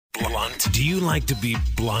it? Do you like to be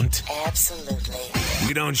blunt? Absolutely.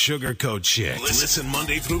 We don't sugarcoat shit. Listen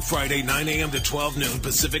Monday through Friday, 9 a.m. to 12 noon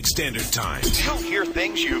Pacific Standard Time. You'll hear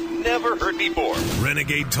things you've never heard before.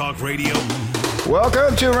 Renegade Talk Radio.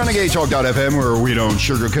 Welcome to Renegade Talk.fm, where we don't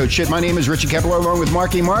sugarcoat shit. My name is Richie Kepler, along with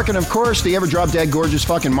Marky Mark, and of course, the ever-drop-dead gorgeous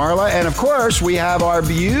fucking Marla. And of course, we have our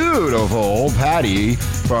beautiful Patty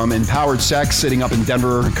from Empowered Sex sitting up in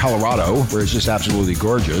Denver, Colorado, where it's just absolutely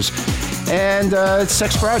gorgeous. And it's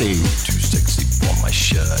Sex Friday. Too sexy for my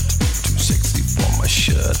shirt. Too sexy for my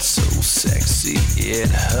shirt. So sexy it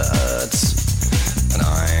hurts. And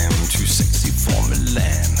I'm too sexy for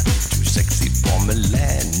Milan. Too sexy for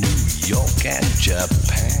Milan, New York and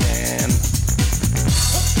Japan.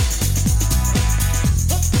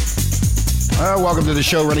 Welcome to the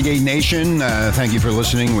show, Renegade Nation. Thank you for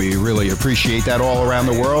listening. We really appreciate that all around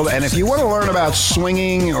the world. And if you want to learn about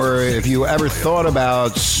swinging, or if you ever thought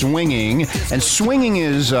about swinging, and swinging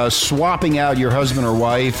is swapping out your husband or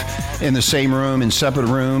wife in the same room, in separate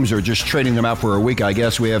rooms, or just trading them out for a week, I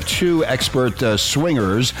guess. We have two expert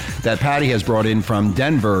swingers that Patty has brought in from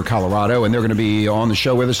Denver, Colorado, and they're going to be on the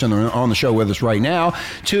show with us, and they're on the show with us right now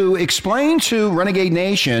to explain to Renegade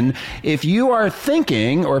Nation, if you are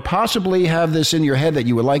thinking or possibly have this in your head that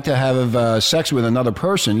you would like to have sex with another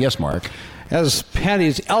person. Yes, Mark. As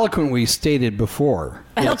Patty's eloquently stated before.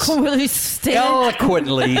 Eloquently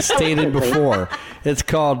stated before. It's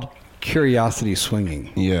called curiosity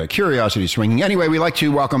swinging. Yeah, curiosity swinging. Anyway, we'd like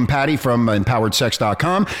to welcome Patty from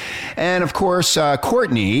EmpoweredSex.com. And, of course,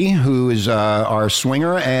 Courtney, who is our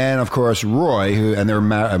swinger. And, of course, Roy, and they're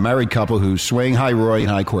a married couple who swing. Hi, Roy, and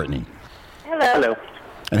hi, Courtney. Hello.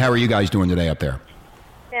 And how are you guys doing today up there?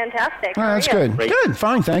 Fantastic. Oh, that's good. Great. Good.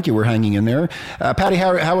 Fine. Thank you. We're hanging in there. Patty,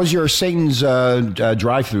 how was your Satan's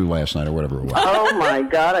drive-through last night or whatever it was? Oh, my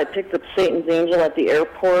God. I picked up Satan's Angel at the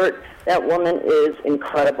airport. That woman is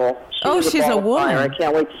incredible. She's a woman. I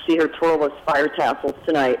can't wait to see her twirl those fire tassels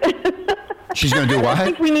tonight. She's going to do what? I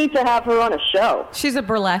think we need to have her on a show. She's a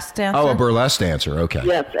burlesque dancer. Oh, a burlesque dancer. Okay.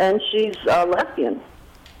 Yes, and she's lesbian.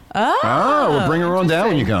 Oh, we'll bring her on down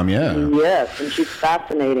when you come, yeah. Yes, and she's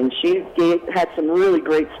fascinating. She had some really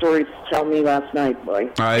great stories to tell me last night, boy.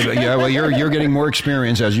 Yeah, well, you're getting more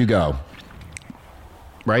experience as you go.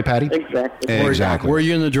 Right, Patty? Exactly. Were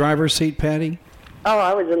you in the driver's seat, Patty? Oh,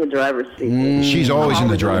 I was in the driver's seat. She's always in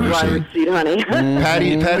the driver's seat. Honey.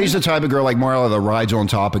 Patty's the type of girl like Marla that rides on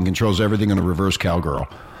top and controls everything in a reverse cowgirl.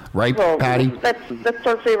 Right, well, Patty? That's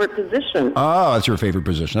our favorite position. Oh, that's your favorite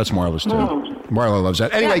position. That's Marla's, too. Marla loves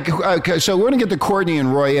that. Anyway, so we're going to get to Courtney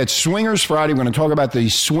and Roy. It's Swingers Friday. We're going to talk about the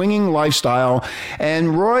swinging lifestyle.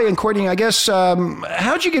 And Roy and Courtney, I guess,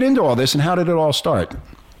 how'd you get into all this, and how did it all start?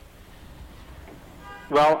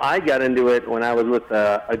 Well, I got into it when I was with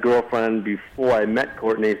a girlfriend before I met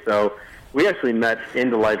Courtney, so we actually met in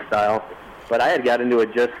the lifestyle. But I had got into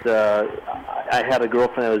it just, I had a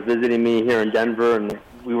girlfriend that was visiting me here in Denver, and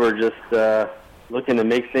we were just looking to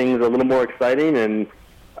make things a little more exciting, and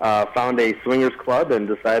found a swingers club and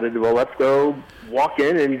decided, well, let's go walk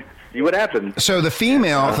in and see what happens. So the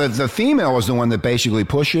female, the female was the one that basically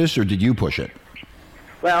pushes, or did you push it?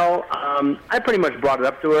 Well, I pretty much brought it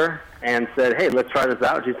up to her and said, hey, let's try this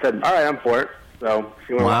out. She said, all right, I'm for it. So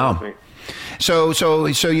she went along with me. So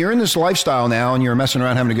you're in this lifestyle now, and you're messing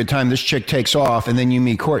around, having a good time. This chick takes off, and then you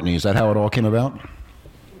meet Courtney. Is that how it all came about?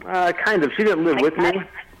 Kind of. She didn't live with me,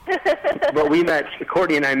 but we met.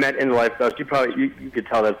 Courtney and I met in the lifestyle. You could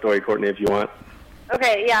tell that story, Courtney, if you want.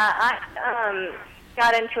 Okay, yeah. I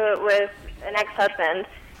got into it with an ex-husband,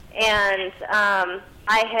 and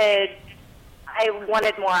I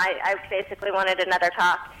wanted more. I basically wanted another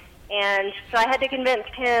talk. And so I had to convince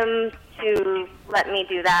him to let me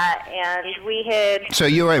do that, and we had... So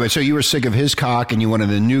you were sick of his cock, and you wanted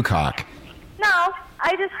a new cock? No,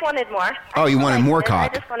 I just wanted more. Oh, you wanted more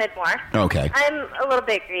cock? I just wanted more. Okay. I'm a little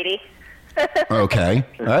bit greedy. Okay.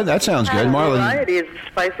 That sounds good. Marla. Variety is the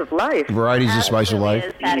spice of life. Variety is the spice of life.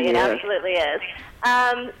 It absolutely is.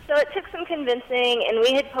 So it took some convincing, and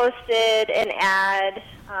we had posted an ad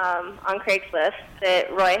on Craigslist that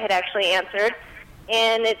Roy had actually answered.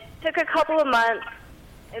 And it took a couple of months,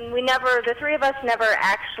 and the three of us never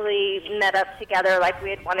actually met up together like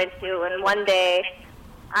we had wanted to. And one day,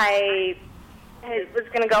 I was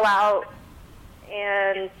going to go out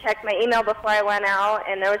and check my email before I went out,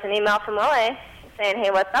 and there was an email from Roy saying,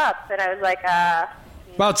 hey, what's up? And I was like,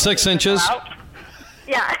 about 6 inches.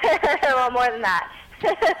 Yeah, well, more than that.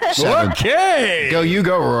 7. Okay. Go,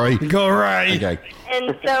 Roy. Go, Roy. Okay.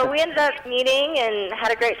 And so we ended up meeting and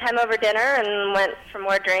had a great time over dinner and went for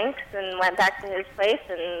more drinks and went back to his place,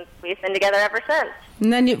 and we've been together ever since.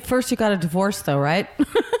 And then first you got a divorce, though, right?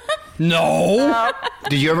 No.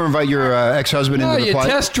 Did you ever invite your ex-husband No, into the you play?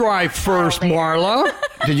 test drive first, Marla.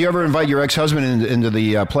 Did you ever invite your ex-husband into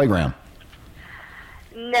the playground?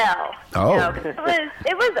 No. Oh. No, 'cause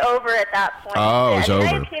it was over at that point. Oh, it was I over.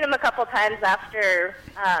 had seen him a couple times after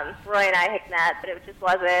Roy and I had met, but it just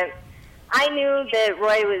wasn't. I knew that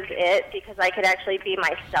Roy was it because I could actually be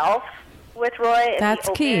myself with Roy and That's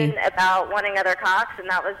be key. open about wanting other cocks, and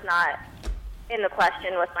that was not in the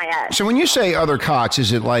question with my ex. So when you say other cocks,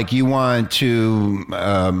 is it like you want to,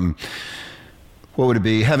 what would it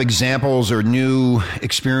be, have examples or new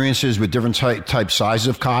experiences with different type sizes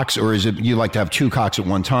of cocks? Or is it you like to have two cocks at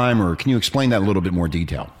one time? Or can you explain that in a little bit more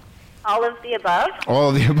detail? All of the above. All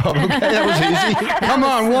of the above. Okay, that was easy. Come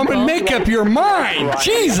on, woman, make up your mind.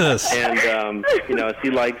 Jesus. And, she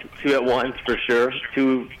likes two at once for sure.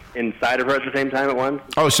 Two inside of her at the same time at once.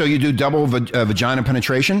 Oh, so you do double vagina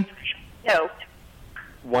penetration? No.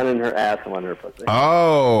 One in her ass and one in her pussy.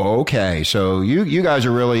 Oh, okay. So you guys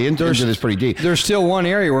are really into this pretty deep. There's still one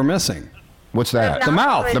area we're missing. What's that? The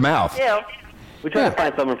mouth. The mouth. We try to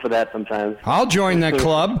find someone for that sometimes. I'll join that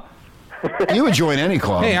club. You would join any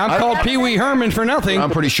club. Hey, I'm called Pee Wee Herman for nothing.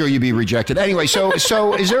 I'm pretty sure you'd be rejected. Anyway, so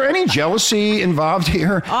is there any jealousy involved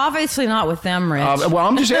here? Obviously not with them, Rich. Well,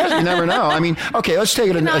 I'm just asking. You never know. I mean, okay, let's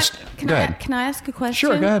take it. Go ahead. Can I ask a question?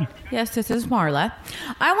 Sure, go ahead. Yes, this is Marla.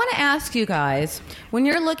 I want to ask you guys, when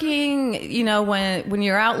you're looking, when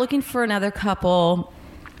you're out looking for another couple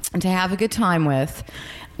to have a good time with,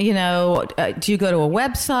 do you go to a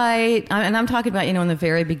website? And I'm talking about, in the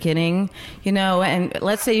very beginning, and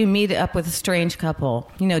let's say you meet up with a strange couple.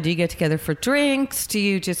 Do you get together for drinks? Do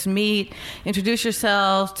you just meet, introduce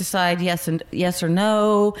yourselves, decide yes or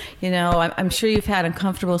no? I'm sure you've had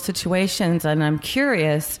uncomfortable situations, and I'm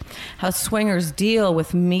curious how swingers deal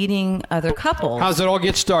with meeting other couples. How's it all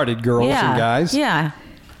get started, girls and guys? Yeah.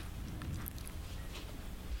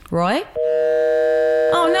 Roy?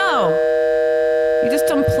 Oh, no. You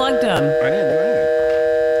just unplugged him. I didn't do anything.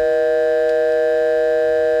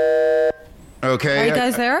 Okay. Are you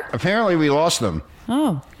guys there? Apparently, we lost them.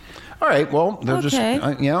 Oh. All right. Well, they're Okay.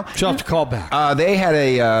 just, She'll have to call back. they had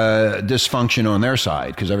a dysfunction on their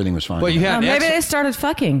side because everything was fine. Well, you had Maybe they started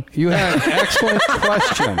fucking. You had an excellent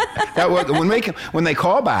question. When they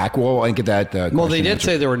call back, we'll get that. Well, they question did answered.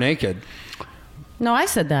 say they were naked. No, I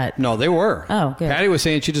said that. No, they were. Oh, good. Patty was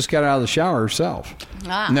saying she just got out of the shower herself.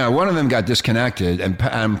 No, one of them got disconnected, and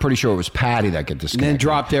I'm pretty sure it was Patty that got disconnected. And then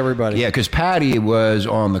dropped everybody. Yeah, because Patty was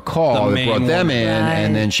on the call The that brought main them one. in, Right.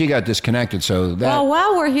 and then she got disconnected. So that. Well,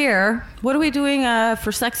 while we're here, what are we doing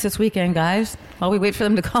for sex this weekend, guys? While we wait for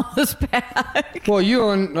them to call us back. Well, you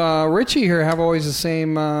and Richie here have always the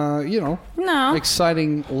same, No.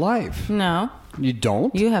 exciting life. No. You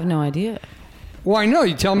don't? You have no idea. Well, I know.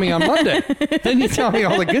 You tell me on Monday. Then you tell me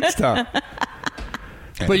all the good stuff.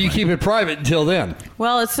 But you keep it private until then.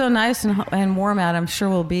 Well, it's so nice and warm out. I'm sure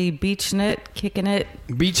we'll be beaching it, kicking it,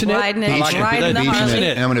 Beaching it? riding it, I like it. riding the Beaching Harley.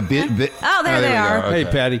 it. I'm going to bit. Oh, there they we are. go. Okay.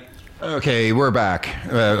 Hey, Patty. Okay, we're back.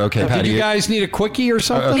 Okay, Patty. Did you guys need a quickie or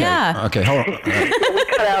something? Okay. Yeah. Okay, hold on. We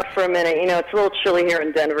cut out for a minute. It's a little chilly here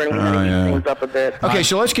in Denver, and we had to heat things up a bit. Okay,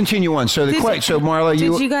 so let's continue on. So so Marla,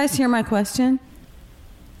 Did you guys hear my question?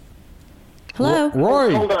 Hello?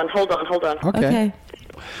 Roy. Hold on. Okay.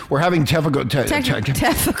 we're having Technical.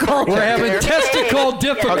 We're having testicle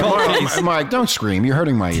difficulties. Mike, don't scream. You're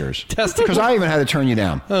hurting my ears. Because I even had to turn you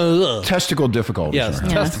down. Testicle difficulties. Yes,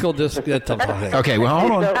 testicle difficulties. Okay, well,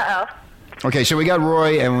 hold on. Uh-oh. Okay, so we got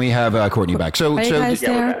Roy and we have Courtney back. So, Are you guys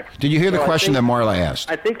there? did you hear the question that Marla asked?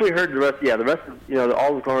 I think we heard the rest. Yeah, the rest of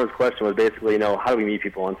all of Connor's question was basically how do we meet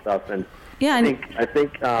people and stuff. And Yeah, I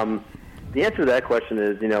think the answer to that question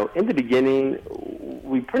is in the beginning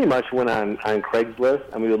we pretty much went on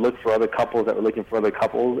Craigslist and we would look for other couples that were looking for other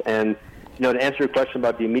couples. And to answer your question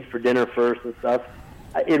about do you meet for dinner first and stuff,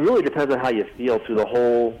 it really depends on how you feel through the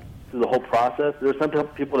whole process. There were some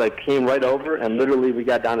people that came right over, and literally we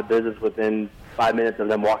got down to business within 5 minutes of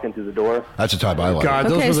them walking through the door. That's the type I like. God,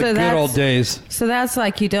 those Okay, were so the good that's- old days. So that's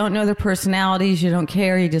like you don't know their personalities, you don't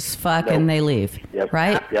care, you just fuck and they leave. Yep.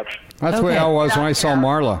 Right? Yep. That's the way I was when I saw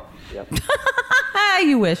Marla.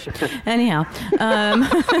 You wish. Anyhow.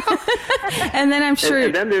 And then I'm sure.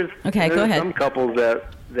 And then there's go ahead. some couples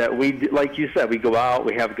that we, like you said, we go out,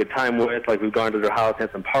 we have a good time with, like we've gone to their house,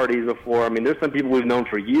 had some parties before. I mean, there's some people we've known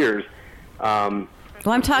for years. Well,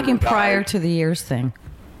 I'm talking prior to the years thing.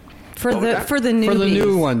 For the newbies. For the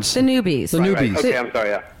new ones. The newbies. The newbies. Okay, I'm sorry,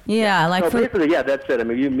 yeah. Yeah, like So for basically, yeah, that's it. I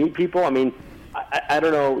mean, you meet people. I mean, I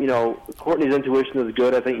don't know. Courtney's intuition is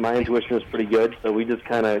good. I think my intuition is pretty good. So we just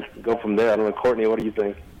kind of go from there. I don't know, Courtney, what do you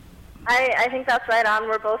think? I think that's right on.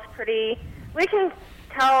 We're both pretty. We can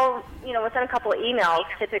tell, within a couple of emails,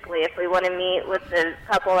 typically, if we want to meet with the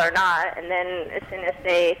couple or not. And then as soon as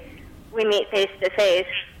we meet face-to-face,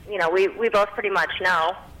 we both pretty much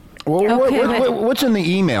know. Well, what's in the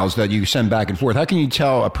emails that you send back and forth? How can you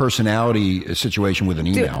tell a personality situation with an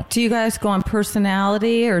email? Do you guys go on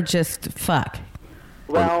personality or just fuck?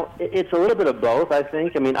 Well, it's a little bit of both, I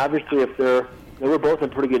think. I mean, obviously, if we're both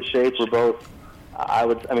in pretty good shape. We're both,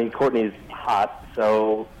 Courtney's hot,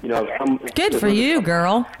 so, Good for you,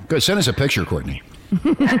 girl. Good. Send us a picture, Courtney.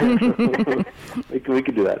 we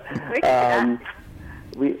could do that.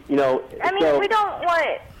 We don't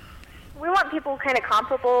want... We want people kind of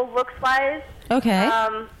comparable looks-wise. Okay.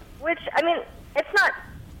 Which, it's not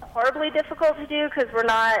horribly difficult to do because we're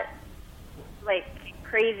not, like,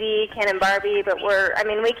 crazy Ken and Barbie, but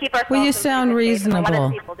we keep ourselves... Well, you sound reasonable. A lot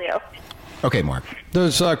of people do. Okay, Mark.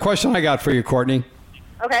 There's a question I got for you, Courtney.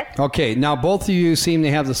 Okay. Okay, now both of you seem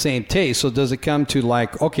to have the same taste, so does it come to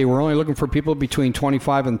like, okay, we're only looking for people between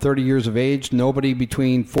 25 and 30 years of age, nobody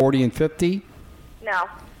between 40 and 50? No.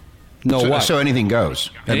 What? So anything goes.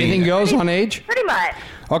 Anything goes on age? Pretty much.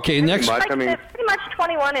 Okay, next. Pretty much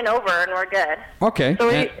 21 and over, and we're good. Okay. So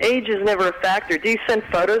age is never a factor. Do you send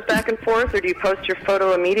photos back and forth, or do you post your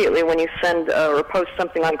photo immediately when you send or post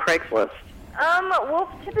something on Craigslist? We'll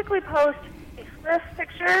typically post Craigslist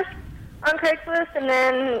pictures on Craigslist, and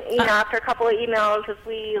then, after a couple of emails, if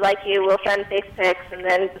we like you, we'll send face pics, and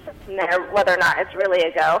then from there, whether or not it's really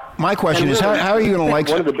a go. My question is, how are you going to like...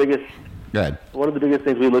 One of the biggest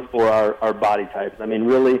things we look for are body types. I mean,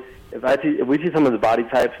 really, if we see someone's body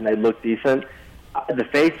types and they look decent, the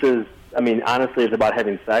face is, honestly, it's about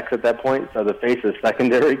having sex at that point, so the face is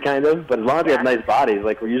secondary, kind of. But as long as they have nice bodies,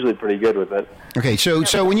 we're usually pretty good with it. Okay,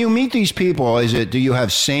 so when you meet these people, do you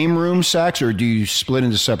have same room sex, or do you split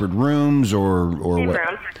into separate rooms, or same what?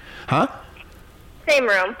 Room. Huh? Same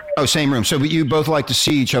room. Oh, same room. So you both like to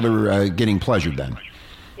see each other getting pleasured then?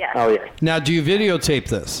 Yeah. Oh, yeah. Now, do you videotape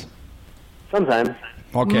this? Sometimes.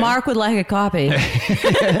 Okay. Mark would like a copy.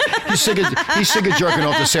 He's sick of jerking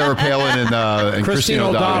off to Sarah Palin and Christine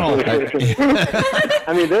O'Donnell. there's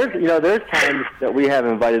times that we have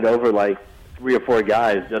invited over like 3 or 4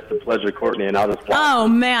 guys just to pleasure Courtney, and I'll just watch. Oh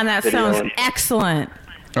man, that sounds excellent.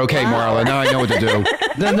 Okay, Marla, now I know what to do.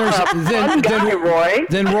 Then there's Roy.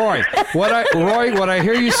 Then Roy. What I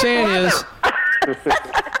hear you saying is.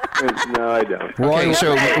 No, I don't. Roy,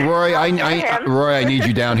 so Roy, I need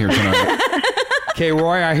you down here tonight. Okay,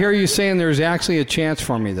 Roy, I hear you saying there's actually a chance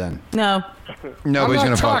for me then. No. Nobody's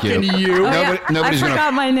going to fuck you. I'm not talking to you. I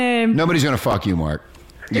forgot my name. Nobody's going to fuck you, Mark.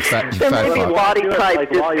 You fat Maybe fuck. body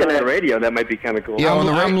type While you're on the disconnect. radio, that might be kind of cool. Yeah,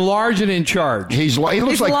 I'm large and in charge. He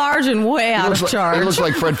looks He's like large and way out of charge. He looks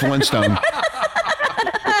like Fred Flintstone.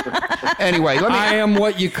 Anyway, I am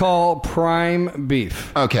what you call prime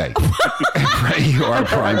beef. Okay. You are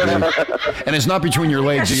prime beef. And it's not between your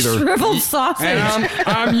legs either. Shriveled sausage. And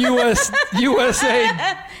I'm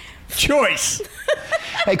USA choice.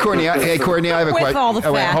 Hey, Courtney, I have a With question. all the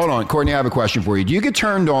fat. Hold on. Courtney, I have a question for you. Do you get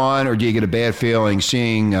turned on, or do you get a bad feeling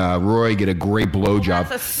seeing Roy get a great blowjob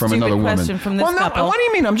That's a from another woman? question from this couple. What do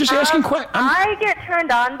you mean? I'm just asking questions. I get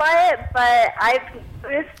turned on by it, but I've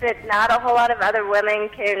noticed that not a whole lot of other women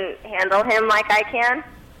can handle him like I can.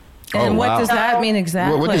 And Oh, what wow. does that mean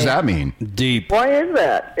exactly? What does that mean? Deep. Why is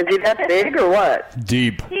that? Is he that big or what?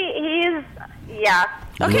 Deep. He's yeah.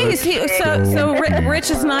 Okay, so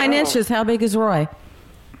Rich is 9 inches. How big is Roy?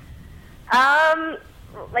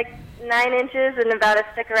 Like 9 inches and about as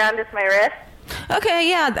thick around as my wrist. Okay,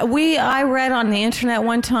 yeah. I read on the internet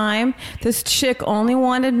one time this chick only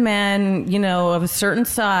wanted men, of a certain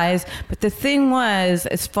size. But the thing was,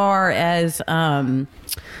 as far as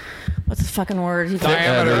what's the fucking word?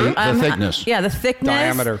 Diameter. The thickness. Yeah, the thickness.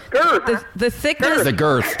 Diameter. Girth. The thickness. The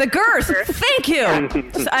girth. The girth. Thank you.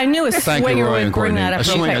 I knew a Thank you, swinger Roy would and bring Courtney. that up. A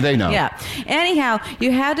swinger, they know. Yeah. Anyhow,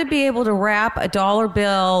 you had to be able to wrap a dollar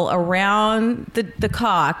bill around the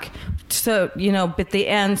cock, so but the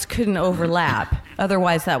ends couldn't overlap.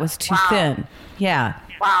 Otherwise, that was too thin. Yeah.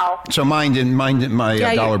 Wow. So my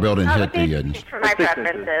dollar bill didn't hit the ends. For my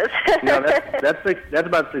preferences. No, that's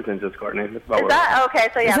about 6 inches, Courtney. That's about Is that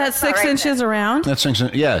okay? So yeah, Is that that's about 6 right inches then. around? That's 6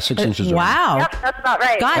 inches. Yeah, 6 inches. Wow. Yep, that's about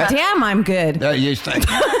right. God damn, I'm good. Look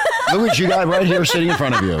what you got right here sitting in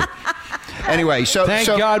front of you. Anyway, Thank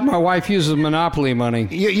God my wife uses Monopoly money.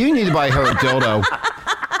 You need to buy her a dildo.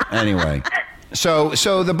 Anyway.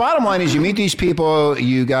 So the bottom line is, you meet these people,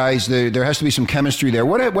 you guys. There has to be some chemistry there.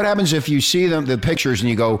 What happens if you see the pictures and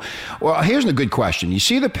you go, well, here's a good question. You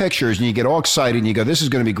see the pictures and you get all excited and you go, this is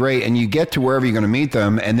going to be great, and you get to wherever you're going to meet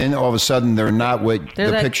them, and then all of a sudden they're not what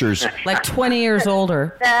the pictures. Like 20 years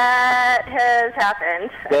older. That has happened.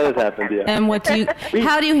 That has happened, yeah. And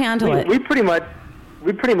how do you handle it? We pretty much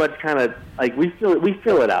kind of like we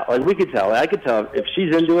feel it out. Like we could tell. I could tell if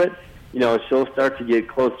she's into it. You know, she'll start to get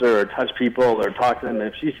closer or touch people or talk to them.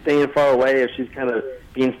 If she's staying far away, if she's kind of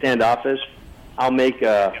being standoffish, I'll make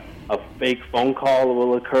a fake phone call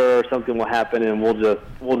will occur, or something will happen, and we'll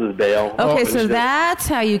just bail. Okay, so that's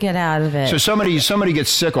how you get out of it. So somebody gets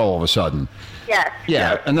sick all of a sudden. Yes.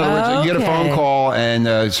 Yeah. In other words, you get a phone call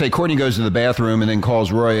and say Courtney goes to the bathroom and then calls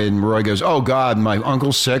Roy, and Roy goes, "Oh God, my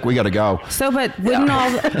uncle's sick. We got to go." So, but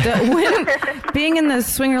wouldn't being in the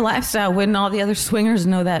swinger lifestyle, wouldn't all the other swingers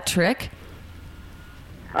know that trick?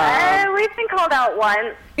 We've been called out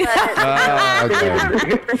once. But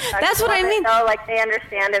Okay. That's what I mean. So, like, they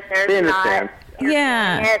understand if there's not.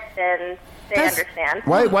 Yeah. It, then they understand.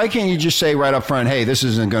 Why can't you just say right up front, "Hey, this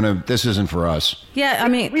isn't for us"? Yeah, I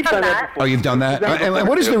mean, We've done that. Oh, you've done that. And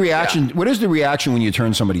what is the reaction? Yeah. What is the reaction when you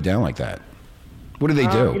turn somebody down like that? What do they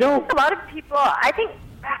do? You know, A lot of people, I think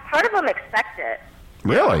part of them expect it.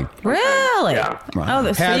 Really? really? Yeah. Wow.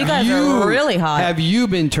 Oh, so you guys are really hot. Have you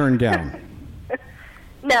been turned down?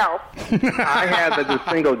 No. I have as a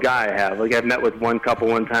single guy. I've met with one couple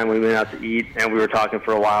one time. We went out to eat and we were talking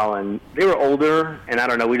for a while, and they were older, and I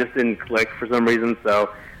don't know, we just didn't click for some reason.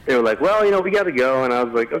 So they were like, "Well, we got to go," and I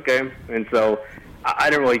was like, "Okay." And so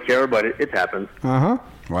I didn't really care, but it's happened. Uh-huh.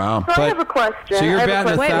 Wow. So I have a question. So you're I have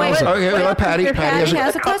a batting question. 1,000. Oh, yeah, let Patty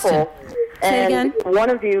has a question. Say it And again.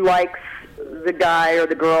 one of you likes the guy or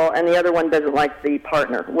the girl, and the other one doesn't like the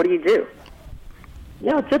partner. What do you do?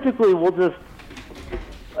 Yeah, typically we'll just,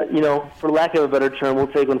 for lack of a better term, we'll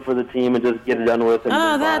take one for the team and just get it done with. And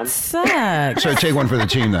Oh, move that on. sucks. So take one for the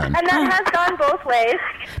team then. And that has gone both ways.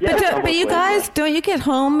 But you guys, don't you get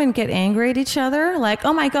home and get angry at each other? Like,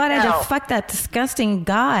 oh my God, I had No. to fuck that disgusting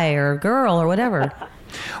guy or girl or whatever.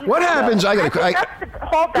 What happens? I think that's the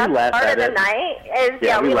whole best laugh part at of the it. night is,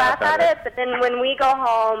 Yeah, we we laugh laugh at at it, but then when we go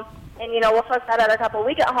home and, we'll fuck that other couple,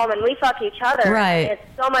 we get home and we fuck each other. Right. It's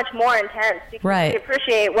so much more intense because Right. we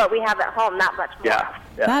appreciate what we have at home that much more. Yeah.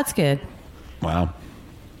 That's good. Wow.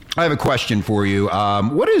 I have a question for you.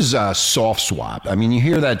 What is soft swap? I mean, you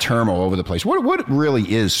hear that term all over the place. What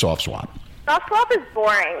really is soft swap? Soft swap is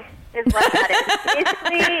boring, is what that is.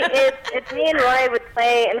 Basically, it's me and Roy would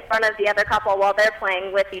play in front of the other couple while they're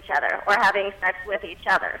playing with each other or having sex with each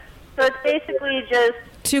other. So it's basically just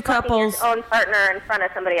Two fucking couples. your own partner in front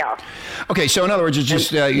of somebody else. Okay, so in other words, it's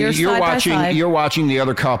just You're you're side by watching side. you're watching the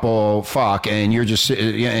other couple fuck, and you're just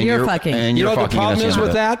and You're fucking. and You you're know what the fucking. and problem that's is the end with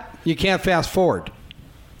of it. that? You can't fast forward.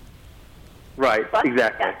 Right.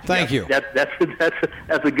 Exactly. Thank you.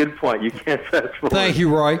 That's a good point. You can't fast forward. Thank you,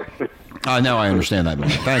 Roy. Now I understand that.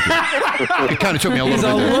 Thank you. It kind of took me a He's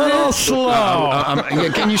little a bit. there. little slow.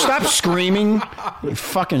 Can you stop screaming? You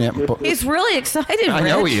fucking. He's really excited. I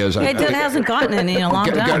know Rich. he is. He hasn't gotten any in a long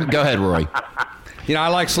time. Go ahead, Roy. I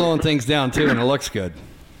like slowing things down, too, and it looks good.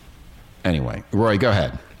 Anyway, Roy, go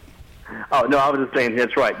ahead. Oh no, I was just saying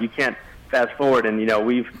that's right. You can't fast forward, and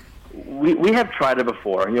we have tried it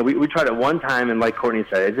before. We tried it one time, and like Courtney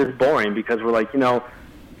said, it's just boring because we're like,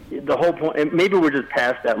 the whole point. And maybe we're just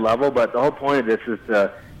past that level, but the whole point of this is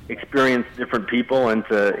to experience different people and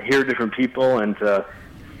to hear different people and to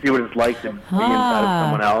see what it's like to be inside of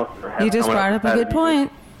someone else. Or have You just someone brought else up a inside good of you.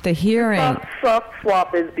 point. The hearing. Soft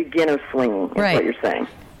swap is beginner swinging, is Right. what you're saying.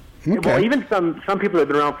 Well, even some people that have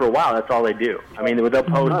been around for a while, that's all they do. I mean, they'll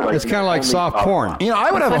post like It's kind of like only soft porn.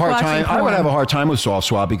 I would have a like hard watching time. I would porn. have a hard time with soft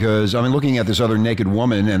swap because I'm looking at this other naked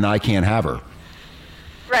woman and I can't have her.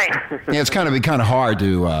 Right. Yeah, it's kind of hard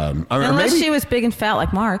to. Unless she was big and fat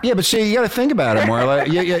like Mark. Yeah, but see, you got to think about it, Marla.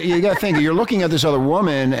 You got to think. You're looking at this other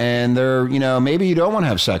woman, and they're, maybe you don't want to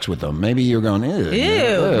have sex with them. Maybe you're going, ew.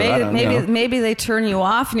 Ew. Maybe they turn you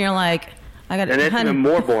off, and you're like, I got And it's honey. even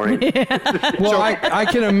more boring. Well, I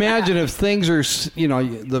can imagine if things are,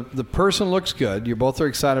 the person looks good, you both are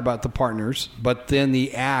excited about the partners, but then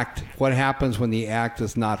the act, what happens when the act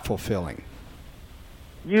is not fulfilling?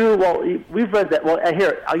 We've read that. Well,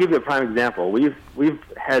 here, I'll give you a prime example. We've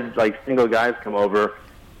had like single guys come over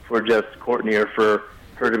for just Courtney or for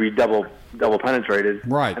her to be double penetrated.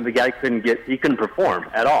 Right. And the guy couldn't perform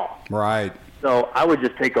at all. Right. So I would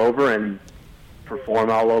just take over and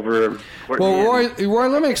perform all over Courtney. Well, Roy,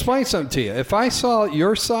 let me explain something to you. If I saw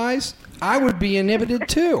your size, I would be inhibited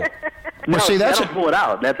too. No, see, that's I don't pull it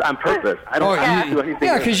out. That's on purpose. I don't. Oh, I don't do anything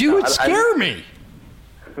yeah, with because it. you would I- scare me.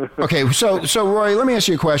 Okay, so Roy, let me ask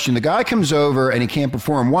you a question. The guy comes over and he can't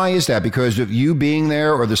perform. Why is that? Because of you being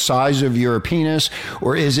there, or the size of your penis,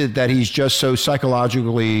 or is it that he's just so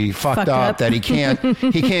psychologically fucked up that he can't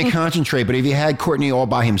concentrate? But if he had Courtney all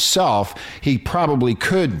by himself, he probably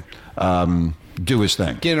could do his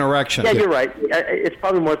thing. Get an erection. Yeah, you're right. It's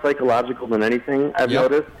probably more psychological than anything, I've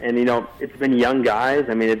noticed. And, it's been young guys.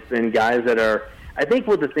 I mean, it's been guys that are... I think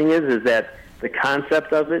what the thing is that the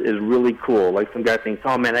concept of it is really cool. Like, some guy thinks,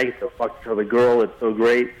 oh, man, I get to fuck this other girl. It's so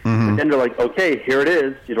great. Mm-hmm. And then they're like, okay, here it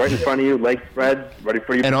is. She's right in front of you, legs spread, ready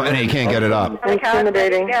for you. And he can't get it up.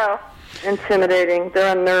 Intimidating.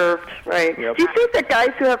 They're unnerved, right? Yep. Do you think that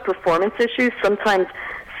guys who have performance issues sometimes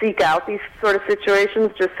seek out these sort of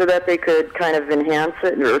situations just so that they could kind of enhance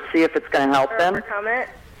it or see if it's going to help them? Overcome it.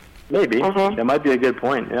 Maybe. That might be a good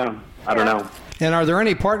point, yeah. I don't know. And are there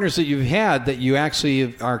any partners that you've had that you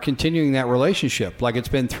actually are continuing that relationship? Like it's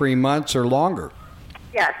been 3 months or longer?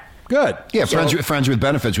 Yes. Good. Yeah, friends with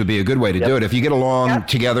benefits would be a good way to do it. If you get along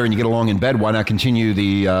together and you get along in bed, why not continue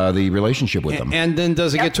the relationship with them? And then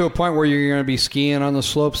does it get to a point where you're going to be skiing on the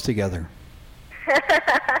slopes together?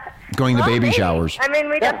 Going to baby showers. I mean,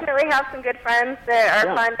 we definitely have some good friends that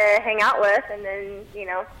are fun to hang out with, and then,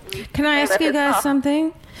 Can I ask you guys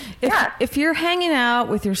something? If you're hanging out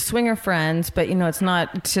with your swinger friends, but, it's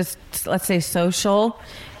not just, let's say, social,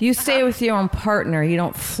 you stay with your own partner. You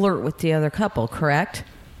don't flirt with the other couple, correct?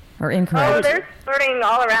 Or incorrect? Oh, there's flirting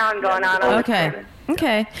all around going on.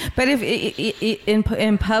 Okay. But if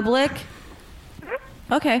in public...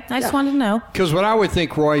 Okay, I just wanted to know. Because what I would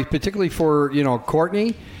think, Roy, particularly for,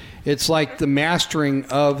 Courtney, it's like the mastering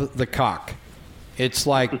of the cock. It's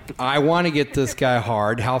like, I want to get this guy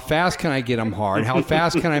hard. How fast can I get him hard? How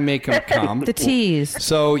fast can I make him come? The tease.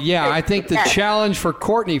 So, yeah, I think the challenge for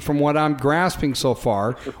Courtney, from what I'm grasping so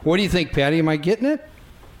far, what do you think, Patty? Am I getting it?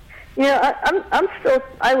 Yeah, I'm still.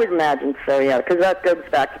 I would imagine so. Yeah, because that goes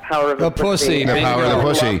back to power of the pussy. The power of the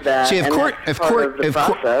pussy. See, if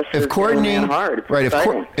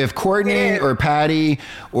Courtney or Patty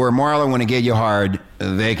or Marla want to get you hard,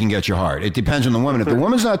 they can get you hard. It depends on the woman. If the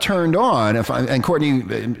woman's not turned on, and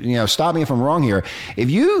Courtney, stop me if I'm wrong here. If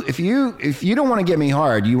you don't want to get me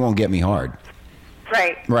hard, you won't get me hard.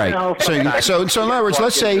 Right. So in other words,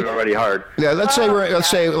 let's say already hard. Yeah, let's say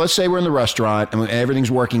we're in the restaurant and everything's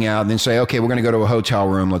working out, and then say, okay, we're going to go to a hotel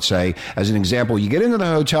room. Let's say, as an example, you get into the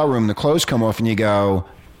hotel room, the clothes come off, and you go,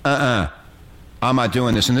 I'm not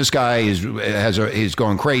doing this, and this guy is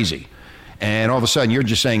going crazy, and all of a sudden you're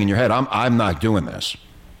just saying in your head, I'm not doing this.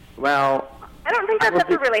 Well, I don't think that's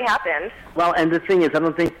ever really happened. Well, and the thing is, I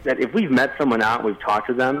don't think that if we've met someone out, we've talked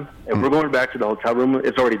to them, if we're going back to the hotel room,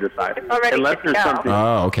 it's already decided. It's already unless there's something,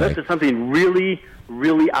 unless there's something really,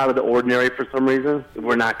 really out of the ordinary for some reason,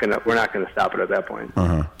 we're not gonna stop it at that point.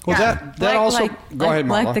 Well, that also. Go ahead,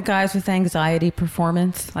 Marla. Like the guys with anxiety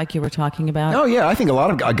performance, like you were talking about. Oh yeah, I think a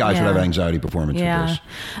lot of guys would have anxiety performance with this.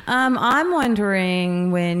 I'm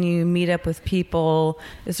wondering, when you meet up with people,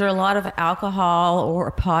 is there a lot of alcohol or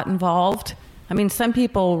pot involved? I mean, some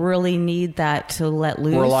people really need that to let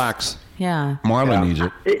loose. Relax. Yeah. Marla needs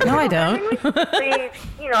it. No, I don't. We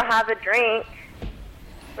have a drink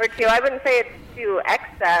or two. I wouldn't say it's to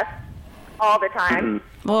excess all the time.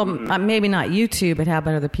 Well, maybe not you two, but how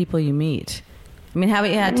about other people you meet? I mean,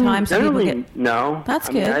 haven't you had times people get... No. That's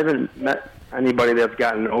good. Mean, I haven't met anybody that's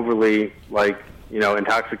gotten overly,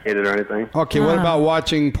 intoxicated or anything. Okay, what about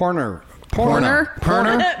watching porno? Porner?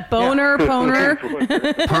 Boner? Poner?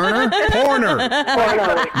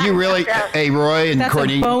 Porner. You really, hey Roy and That's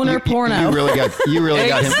Courtney, a boner porno. You really got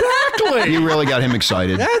him. Exactly. You really got him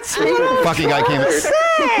excited. That's what fucking guy came.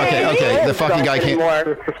 Okay. The fucking guy came.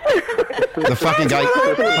 The fucking guy.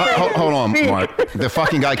 Hold on, Mark. The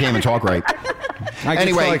fucking guy came and talked right.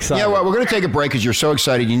 Anyway, yeah, well, we're going to take a break because you're so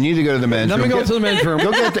excited. You need to go to the men's room. Let me go to the men's room.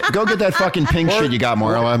 Go get that fucking pink shit you got,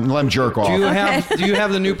 Marla. Let him jerk off. Do you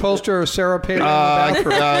have the new poster of Sarah Palin in the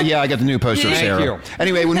back? Yeah, I got the new poster of Sarah. Thank you.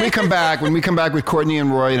 Anyway, when we come back with Courtney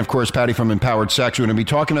and Roy, and of course Patty from Empowered Sex, we're going to be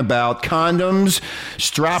talking about condoms,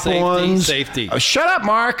 strap-ons. Safety. Shut up,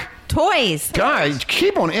 Mark. Toys. Guys,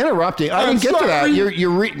 keep on interrupting. I didn't get to that.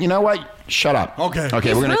 You know what? Shut up. Okay.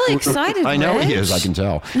 He's really excited. I know Rich. he is. I can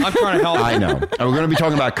tell. I'm trying to help. I know. And we're going to be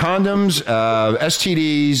talking about condoms,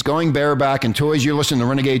 STDs, going bareback, and toys. You're listening to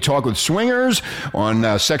Renegade Talk with Swingers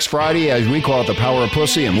on Sex Friday, as we call it, the power of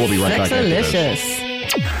pussy, and we'll be right back after this.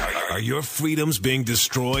 Sexalicious. Are your freedoms being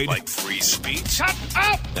destroyed? Like free speech? Shut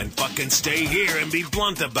up! Then fucking stay here and be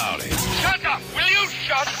blunt about it. Shut up! Will you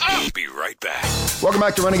shut up? Be right back. Welcome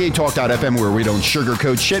back to Renegade Talk.fm, where we don't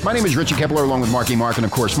sugarcoat shit. My name is Richie Kepler, along with Marky Mark and,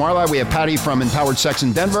 of course, Marla. We have Patty from Empowered Sex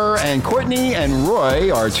in Denver, and Courtney and Roy,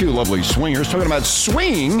 our two lovely swingers, talking about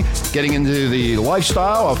swinging, getting into the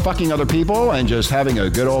lifestyle of fucking other people and just having a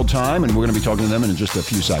good old time. And we're going to be talking to them in just a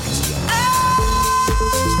few seconds.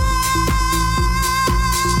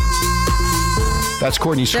 That's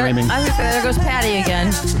Courtney screaming. I was gonna say, there goes Patty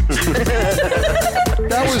again.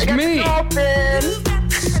 That was me.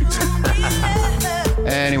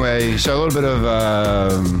 Anyway, so a little bit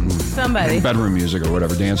of Somebody. bedroom music or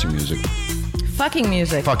whatever, dancing music. Fucking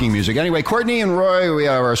music. Fucking music. Anyway, Courtney and Roy, we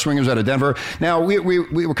are our swingers out of Denver. Now, we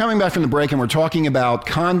were coming back from the break, and we're talking about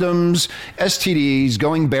condoms, STDs,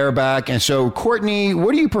 going bareback. And so, Courtney,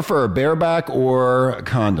 what do you prefer, bareback or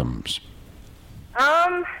condoms?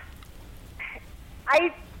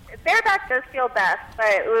 Bareback does feel best, but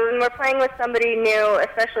when we're playing with somebody new,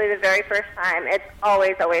 especially the very first time, it's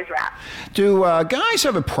always wrapped. Do guys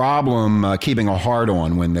have a problem keeping a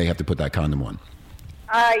hard-on when they have to put that condom on?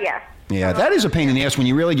 Yes. Yeah, that is a pain in the ass when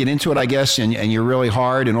you really get into it, I guess, and you're really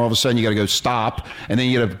hard, and all of a sudden you got to go stop, and then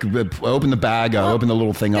you got to open the bag, open the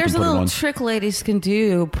little thing up and put it on. There's a little trick ladies can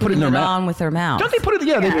do, putting it on with their mouth. Don't they put it?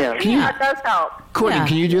 Yeah, That does help. Courtney, Yeah.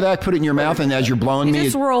 can you do that? Put it in your mouth, and as you're blowing You me,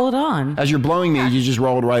 just roll it on. as you're blowing me, you just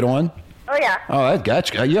roll it right on. Oh, yeah. Oh,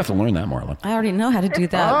 that's you have to learn that, Marla. I already know how to do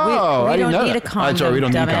that. Oh, we I didn't don't know need that. a condom, Sorry, we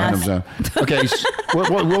don't dumbass. need condoms. Okay, so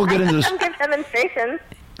we'll get into this. I'll give demonstrations.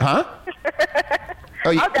 Huh?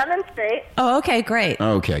 I'll demonstrate. Oh, okay, great.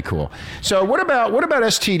 Okay, cool. So what about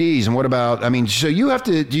STDs and what about, I mean, so you have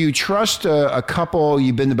to, do you trust a couple,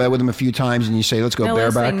 you've been to bed with them a few times and you say, let's go No,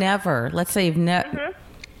 let's say bareback? never. Let's say you've never.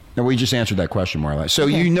 No, we just answered that question, Marla. So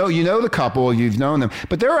you know the couple, you've known them,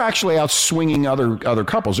 but they're actually out swinging other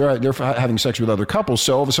couples. They're having sex with other couples.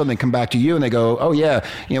 So all of a sudden they come back to you and they go, oh yeah,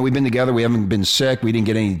 we've been together, we haven't been sick, we didn't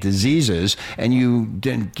get any diseases, and you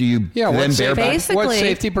then bareback? Basically, What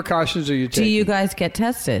safety precautions are you taking? Do you guys get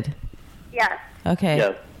tested? Yes. Okay.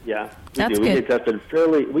 Yes, yeah. That's We good. get tested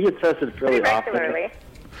fairly Pretty often. regularly.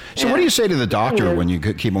 So what do you say to the doctor when you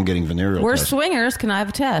keep on getting venereal We're tests? swingers. Can I have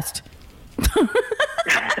a test?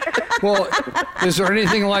 Well, is there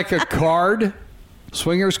anything like a card,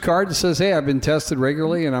 swinger's card that says, hey, I've been tested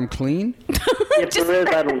regularly and I'm clean? If there is,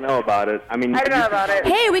 I don't know about it. I mean, I don't know about it.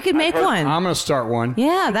 Hey, we could make one. I'm going to start one.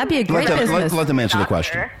 Yeah, that'd be a great business. Let them answer the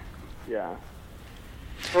question. Yeah.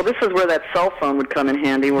 Well, this is where that cell phone would come in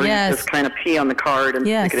handy, where Yes. you just kind of pee on the card and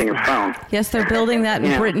Yes. stick it in your phone. Yes, they're building that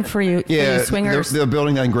in Yeah. Britain for you, Yeah, swingers. they're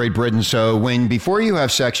building that in Great Britain. So before you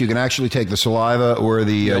have sex, you can actually take the saliva or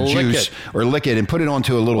the Lick juice it. or lick it and put it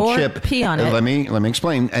onto a little Or chip. pee on it. Let me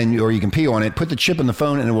explain. Or you can pee on it. Put the chip in the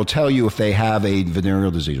phone, and it will tell you if they have a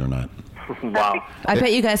venereal disease or not. Wow. I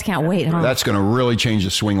bet you guys can't wait, huh? That's going to really change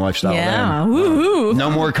the swing lifestyle. Yeah. Then. Woo-hoo. No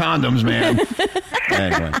more condoms, man.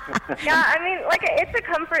 Anyway. Yeah, I mean, like, it's a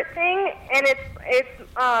comfort thing, and it's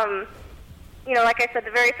like I said,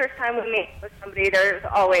 the very first time we meet with somebody, there's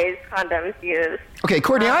always condoms used. Okay,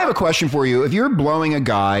 Courtney, I have a question for you. If you're blowing a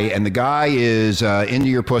guy and the guy is into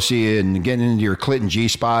your pussy and getting into your clit and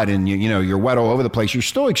G-spot and you're wet all over the place, you're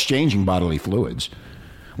still exchanging bodily fluids.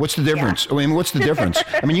 What's the difference? I mean, what's the difference?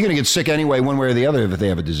 I mean, you're going to get sick anyway, one way or the other, if they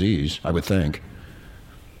have a disease, I would think.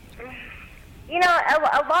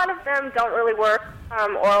 A lot of them don't really work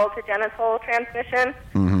oral to genital transmission.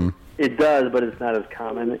 Mm-hmm. It does, but it's not as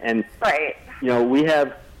common. And, Right. we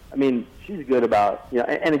have, I mean, she's good about,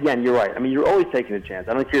 and again, you're right. I mean, you're always taking a chance.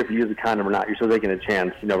 I don't care if you use a condom or not. You're still taking a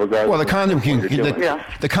chance, regardless. Well, the condom of what you're doing.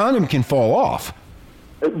 the condom can fall off.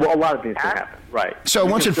 Well, a lot of things can happen. Right. So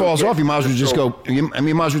once it falls off, you might as well just go. You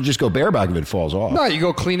might as well just go bareback if it falls off. No, you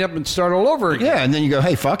go clean up and start all over again. Yeah, and then you go,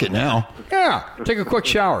 hey, fuck it now. Yeah, take a quick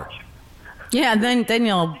shower. Yeah, then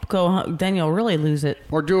you'll go. Then you'll really lose it.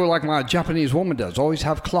 Or do it like my Japanese woman does. Always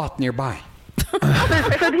have cloth nearby. So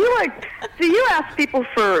do you ask people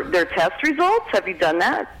for their test results? Have you done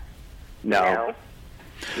that? No.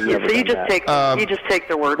 Yeah, so you just take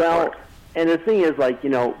their word for it. And the thing is,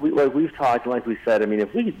 we've talked, and like we said, I mean,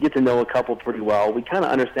 if we get to know a couple pretty well, we kind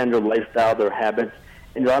of understand their lifestyle, their habits,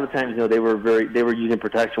 and a lot of times, they were using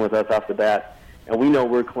protection with us off the bat, and we know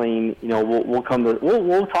we're clean.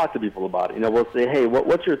 We'll talk to people about it. We'll say, hey,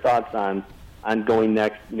 what's your thoughts on going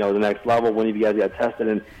next? The next level. When have you guys got tested?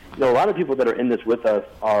 And a lot of people that are in this with us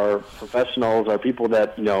are professionals, are people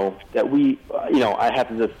that that we, I have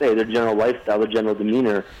to just say, their general lifestyle, their general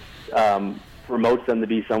demeanor. promotes them to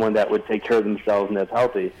be someone that would take care of themselves and that's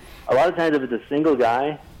healthy. A lot of times, if it's a single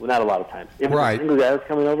guy, well, not a lot of times. If it's a single guy that's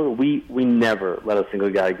coming over, we never let a single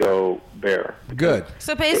guy go bare. Good.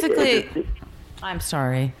 So basically, I'm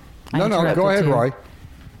sorry. No, go ahead, Roy.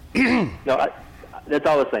 No, that's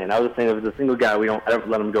all I was saying. I was just saying if it's a single guy, we don't ever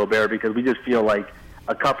let him go bare because we just feel like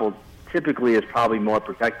a couple typically is probably more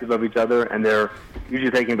protective of each other, and they're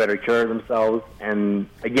usually taking better care of themselves. And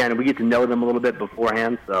again, we get to know them a little bit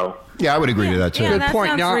beforehand. So yeah, I would agree to that too. Yeah, Good that point.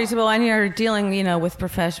 sounds Now- reasonable. And you're dealing, with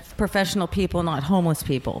professional people, not homeless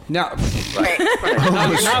people. Now, Right.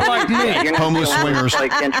 not like me. You're not Homeless dealing with, swingers.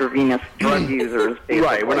 like intravenous drug users. Basically.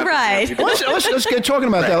 Right, we're not- Right. Let's get talking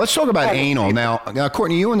about that. Let's talk about anal now.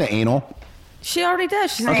 Courtney, you into anal? She already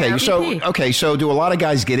does. She's Okay, an RVP. so do a lot of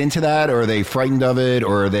guys get into that, or are they frightened of it,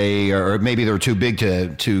 or or maybe they're too big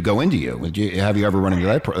to go into you? Have you ever run into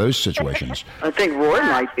those situations? I think Roy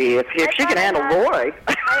might be. If she can handle Roy.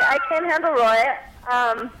 I can handle Roy.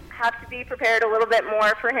 Have to be prepared a little bit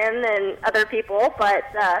more for him than other people, but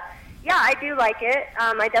yeah, I do like it.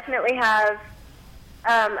 I definitely have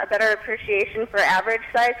a better appreciation for average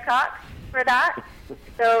size cocks for that.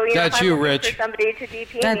 So That's if I'm you, looking Rich. for somebody to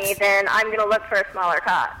DP me, then I'm going to look for a smaller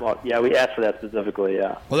cock. Well, yeah, we asked for that specifically.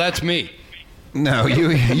 Yeah. Well, that's me. No, you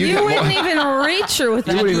wouldn't even reach her with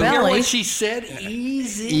that Did you hear belly. what she said?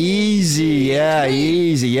 Easy.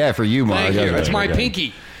 easy, yeah, for you, Mark. Thank you. Okay, It's my okay.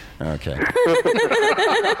 pinky. Okay.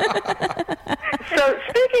 So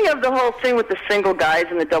speaking of the whole thing with the single guys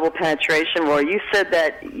and the double penetration, Roy, you said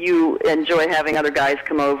that you enjoy having other guys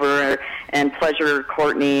come over and pleasure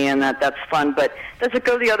Courtney, and that's fun. But does it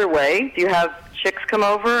go the other way? Do you have chicks come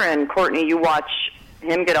over and Courtney, you watch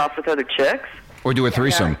him get off with other chicks? Or do a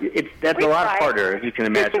threesome. That's a lot harder, as you can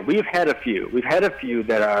imagine. We've had a few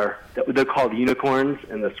that they're called unicorns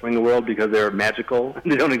in the swing world because they're magical.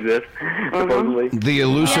 They don't exist, supposedly. The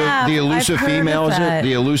elusive, Yeah, I've heard female, of is it? that.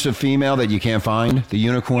 The elusive female that you can't find? The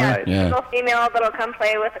unicorn? Yeah, single female that'll come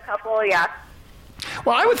play with a couple, yeah.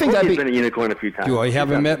 Well, I would think that'd He's be. been a unicorn a few times. You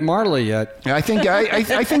haven't met Marley yet. I think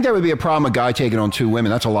that would be a problem. A guy taking on two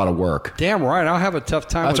women. That's a lot of work. Damn right. I'll have a tough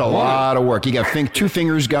time That's with a one. lot of work. You got two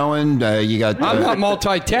fingers going. You got. I'm not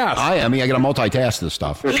multitask. I am. I got to multitask this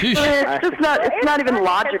stuff. It's just not. It's not even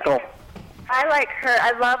logical. I like her.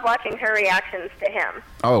 I love watching her reactions to him.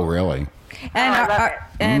 Oh, really? And I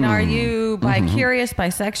love are you bi-curious,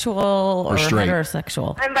 bisexual, or straight?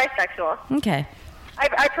 heterosexual? I'm bisexual. Okay.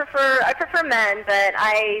 I prefer men, but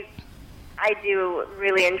I do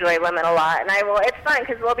really enjoy women a lot, and I will. It's fun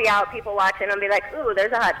because we'll be out, people watching, and be like, "Ooh,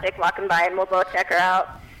 there's a hot chick walking by," and we'll go check her out.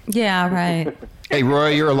 Yeah, right. Hey, Roy,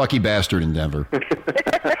 you're a lucky bastard in Denver.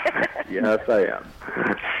 Yes, I am.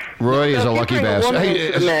 Roy is a So if lucky you bring a bastard. woman Hey,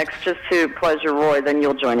 into the mix just to pleasure Roy, then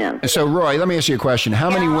you'll join in. so, Roy, let me ask you a question. How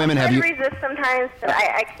many women have you? I resist sometimes, but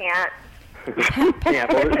I can't.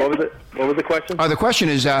 Yeah, what was the question? The question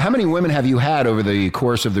is, how many women have you had over the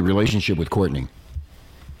course of the relationship with Courtney?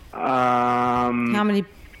 How many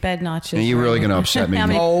bed notches? Are you really going to upset me? How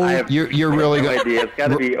many- You're really No going. idea. It's got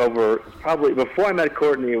to be over. Probably before I met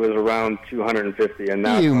Courtney, it was around 250, and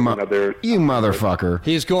now You it's mu- another. you motherfucker.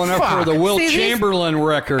 He's going up for Fuck. the Will See, these- Chamberlain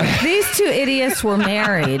record. These two idiots were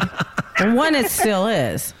married. And one it still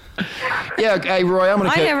is. Yeah, hey, Roy, I'm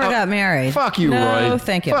going to. I never got married. Fuck you, No, Roy.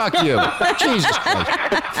 thank you. Fuck you. Jesus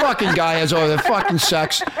Christ. Fucking guy has all the fucking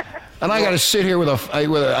sex. And I got to sit here with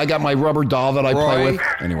I got my rubber doll that I play Roy, with.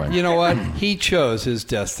 Anyway. you know what? He chose his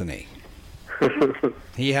destiny.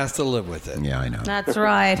 He has to live with it. Yeah, I know. That's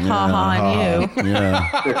right. Ha ha on you.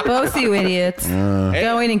 Yeah. Both you idiots.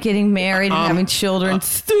 Going and getting married and having children.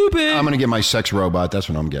 Stupid. I'm going to get my sex robot. That's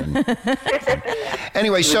what I'm getting.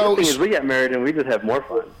 Anyway, The so good thing is we get married and we just have more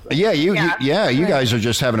fun. yeah, you guys are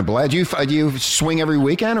just having a blast. Do you swing every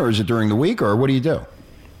weekend, or is it during the week, or what do you do?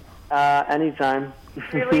 Anytime.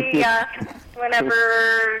 Really, whenever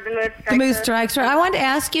the mood strikes. The mood us. strikes right. I wanted to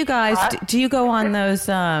ask you guys, do you go on those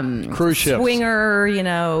Cruise ships. swinger,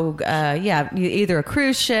 either a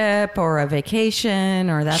cruise ship or a vacation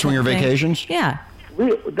or that Swinger type of thing? vacations? Yeah.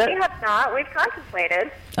 We have not. We've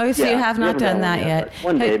contemplated. Oh, so you have we not haven't done that one yet. but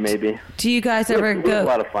One Hey, day, maybe. Do you guys ever We have a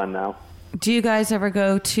lot go? of fun now. Do you guys ever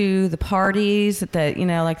go to the parties that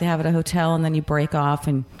like they have at a hotel, and then you break off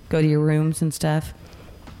and go to your rooms and stuff?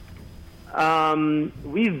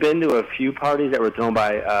 We've been to a few parties that were thrown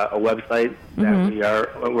by a website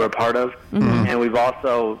that we're a part of, and we've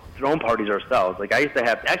also thrown parties ourselves. Like I used to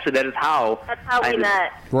have. Actually, that is how. That's how I we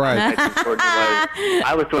met. Right.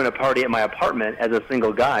 I was throwing a party at my apartment as a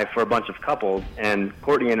single guy for a bunch of couples, and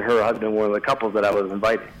Courtney and her husband were the couples that I was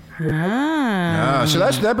inviting. So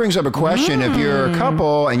that brings up a question. If you're a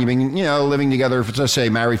couple and you've been, living together, for, let's say,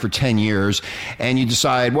 married for 10 years, and you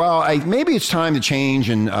decide, well, maybe it's time to change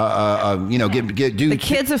and, do. The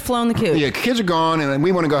kids have flown the coop. Yeah, kids are gone, and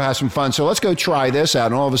we want to go have some fun. So let's go try this out.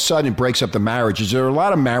 And all of a sudden, it breaks up the marriage. Is there a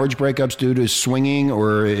lot of marriage breakups due to swinging,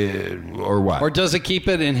 or what? Or does it keep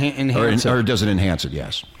it enhance it? Or does it enhance it?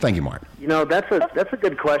 Yes. Thank you, Mark. That's a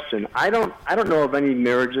good question. I don't know of any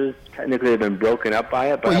marriages technically have been broken up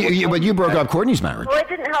by it. But but you broke up Courtney's marriage. Well, it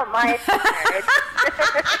didn't help my marriage.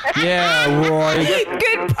 Yeah, Roy.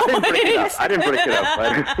 Good point. I didn't break it up.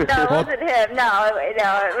 But No, it wasn't him. No,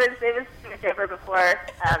 it was different before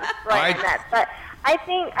Roy and I met. But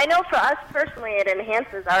I know for us personally, it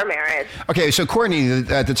enhances our marriage. Okay, so Courtney,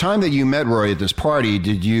 at the time that you met Roy at this party,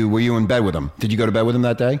 were you in bed with him? Did you go to bed with him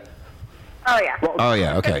that day? Oh yeah. Oh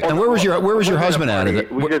yeah. Okay. And where was your husband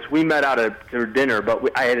at? We met out to dinner,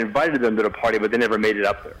 but I had invited them to the party, but they never made it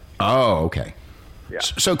up there. Oh, okay. Yeah.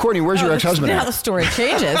 So Courtney, where's your ex-husband Now at? the story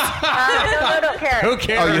changes. No, I don't care. Who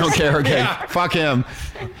cares? Oh, you don't care? Okay. Yeah. Fuck him.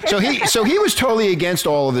 So he was totally against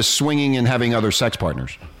all of this swinging and having other sex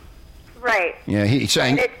partners. Right. Yeah, he's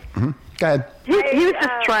saying. Go ahead. He was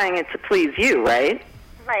just trying it to please you, right?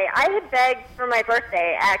 Right. I had begged for my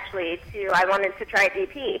birthday, actually, I wanted to try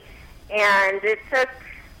DP. And it took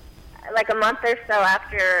like a month or so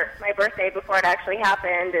after my birthday before it actually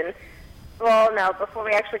happened. And, before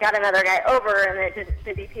we actually got another guy over, and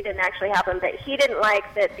the DP didn't actually happen. But he didn't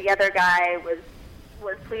like that the other guy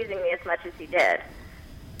was pleasing me as much as he did.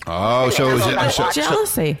 Oh, so it was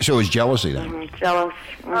jealousy. So it was jealousy then. Jealous.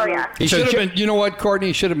 Oh yeah. He should have been. You know what, Courtney?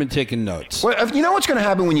 He should have been taking notes. Well, you know what's going to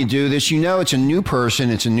happen when you do this? It's a new person,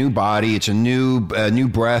 it's a new body, it's a new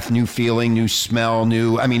breath, new feeling, new smell,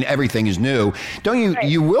 everything is new. Don't you? Right.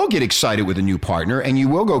 You will get excited with a new partner, and you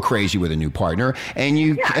will go crazy with a new partner, and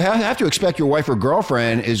you have to expect your wife or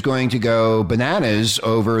girlfriend is going to go bananas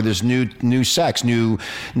over this new sex, new.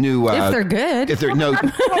 If they're good. If they're no.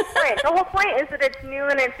 That's the whole point. The whole point is that it's new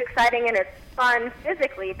and it's exciting and it's fun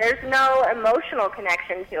physically. There's no emotional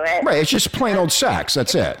connection to it. Right. It's just plain old sex.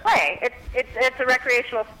 That's it. Right. It's a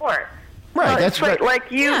recreational sport. Right. Well, That's it's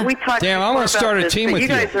right. we talked. Damn, I want to start a team with you.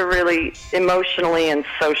 You guys are really emotionally and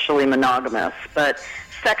socially monogamous, but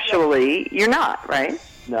sexually you're not, right?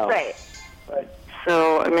 No. Right.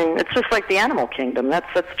 So, it's just like the animal kingdom. That's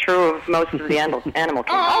true of most of the animal kingdom.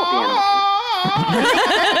 All of the animal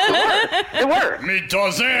kingdom. It works. Me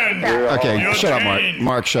doesn't. Okay, shut up, Mark.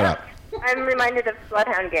 Mark, shut up. I'm reminded of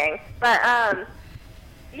Bloodhound Gang. But, at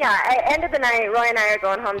end of the night, Roy and I are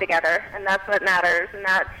going home together, and that's what matters. And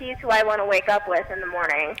he's who I want to wake up with in the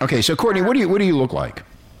morning. Okay, so Courtney, what do you look like?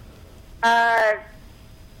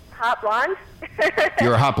 Hot blonde.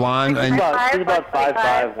 You're a hot blonde. She's And about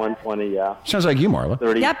 5'5", 120, yeah. sounds like you, Marla.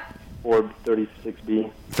 30 Yep. or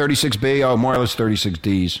 36B. 36B. Oh, Marla's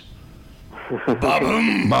 36Ds.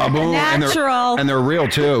 Ba-boom. Natural. And they're real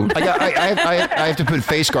too. I have to put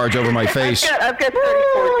face guards over my face. I've got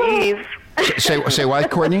 34 Ds. Say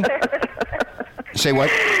what, Courtney? Say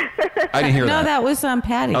what? I didn't hear that. No, that was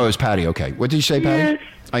Patty. Oh, it was Patty. Okay. What did you say, Patty? Yes.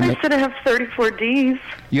 I said I have 34 Ds.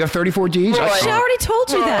 You have 34 Ds? She already told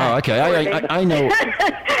you that. Oh, okay. I know.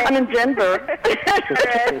 I'm in Denver.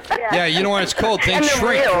 Yeah, you know what it's called? And Things the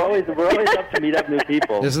shrink. real. We're always up to meet up new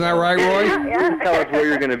people. Isn't that right, Roy? You can tell us where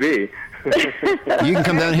you're going to be. You can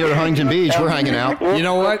come down here to Huntington Beach. We're hanging out. You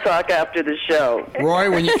know what? We'll talk after the show. Roy,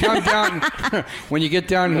 when you come down, when you get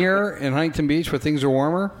down here in Huntington Beach where things are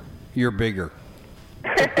warmer, you're bigger.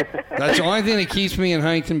 That's the only thing that keeps me in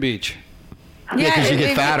Huntington Beach. Yeah, because you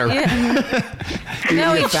get fatter.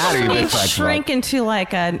 No, you get fatter, you he'd get fat. shrink into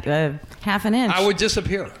like a half an inch. I would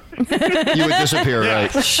disappear. You would disappear,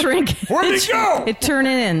 right? Shrink. Where'd he go? It'd turn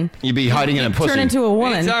it in. You'd be hiding in a pussy. Turn into a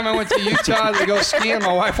woman. Anytime I went to Utah to go skiing,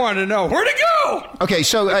 my wife wanted to know, where'd he go? Okay,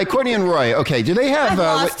 so Courtney and Roy, okay, do they have...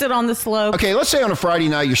 I lost it on the slope. Okay, let's say on a Friday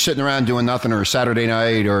night you're sitting around doing nothing, or a Saturday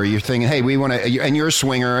night, or you're thinking, hey, we want to... And you're a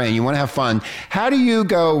swinger, and you want to have fun. How do you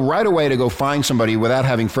go right away to go find somebody without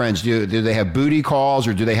having friends? Do they have booty calls,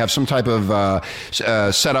 or do they have some type of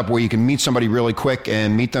setup where you can meet somebody really quick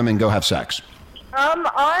and meet them and go have sex? On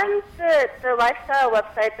the lifestyle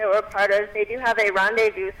website that we're part of, they do have a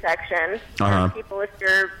rendezvous section. People, if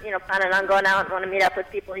you're planning on going out and want to meet up with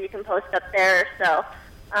people, you can post up there. So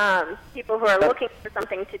people who are looking for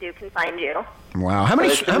something to do can find you. Wow. How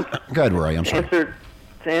many... Go ahead, Roy. I'm sorry. To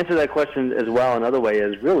answer that question as well, another way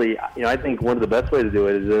is really, I think one of the best ways to do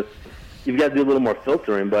it is this. You've got to do a little more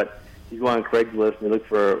filtering, but you go on Craigslist and you look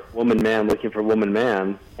for woman, man, looking for woman,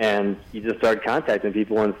 man, and you just start contacting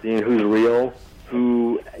people and seeing who's real,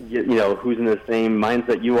 who's in the same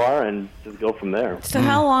mindset you are, and just go from there. So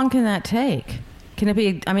how long can that take? Can it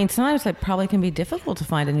be? I mean, sometimes it probably can be difficult to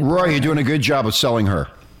find a new. Roy, partner. you're doing a good job of selling her.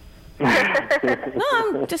 No,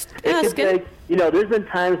 I'm just It could asking. take, there's been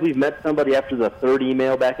times we've met somebody after the third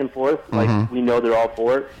email back and forth. Like, we know they're all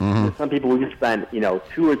for it. And some people, we just spend,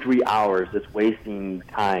 2 or 3 hours just wasting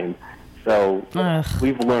time. So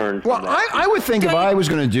we've learned. Well, from that. I would think if I was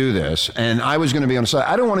going to do this and I was going to be on the side,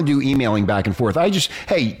 I don't want to do emailing back and forth.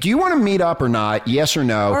 Hey, do you want to meet up or not? Yes or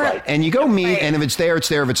no? Right. And you go meet, and if it's there, it's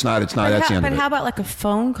there. If it's not, it's not. That's the end But of how it. about like a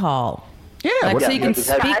phone call? Yeah, Like, so you can Yeah,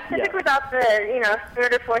 speak. I typically about the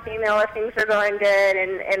third or fourth email if things are going good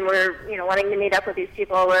and we're wanting to meet up with these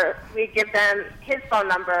people, where we give them his phone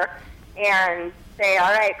number and say,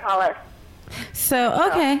 all right, call us. So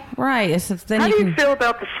okay, right. Then How you do can. you feel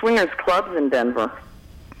about the swingers clubs in Denver?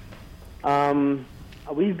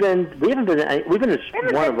 We've been to one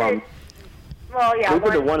of them. Well, yeah, We've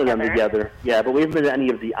been to one of them together. together. Yeah, but we haven't been to any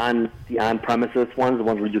of the on-premises ones, the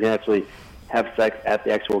ones where you can actually have sex at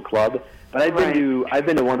the actual club. But I've been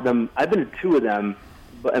to one of them. I've been to 2 of them,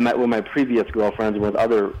 with my previous girlfriends and with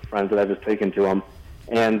other friends that I've just taken to them.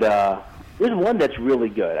 And there's one that's really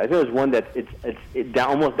good. I think there's one that it's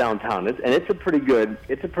almost downtown. It's a pretty good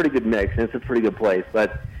mix, and it's a pretty good place.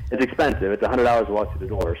 But it's expensive. It's $100 to walk through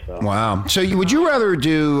the door. So. Wow. So would you rather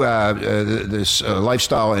do this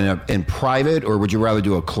lifestyle in private, or would you rather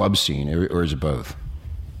do a club scene, or is it both?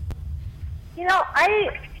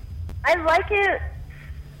 I like it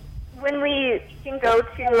when we can go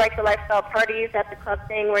to like the lifestyle parties at the club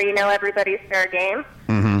thing where everybody's fair game.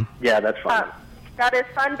 Yeah, that's fun. That is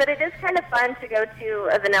fun, but it is kind of fun to go to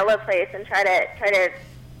a vanilla place and try to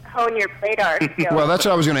hone your Playdar skills. Well, that's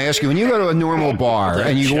what I was going to ask you. When you go to a normal bar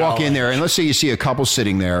and you walk in there, and let's say you see a couple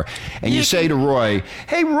sitting there, and you say to Roy,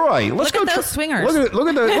 "Hey, Roy, let's Look go at those swingers. Look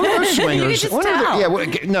at those swingers." You can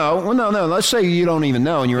just tell. No. Let's say you don't even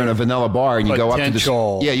know, and you're in a vanilla bar, and you go up to this.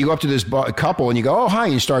 Potential. Yeah, you go up to this couple, and you go, "Oh, hi,"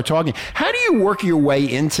 and you start talking. How do you work your way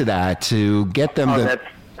into that to get them to?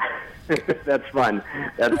 That's fun.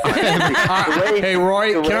 That's fun. Hey,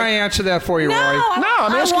 Roy, can I answer that for you, No, Roy?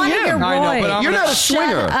 I'm asking I you. Hear Roy. I know, but I'm You're gonna- not a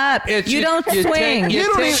swinger. Shut up. It's- You don't you swing. take-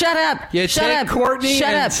 you take- Shut up. You Shut take up. Courtney Shut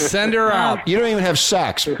and up. send her out. You don't even have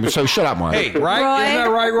sex, so shut up, Mark. Hey, right? Roy, Isn't that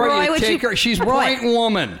right, Roy? Roy, You would take you- her. She's Roy. point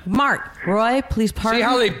woman. Mark, Roy, please pardon. See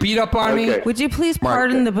how they beat up on me? Okay. Would you please Mark,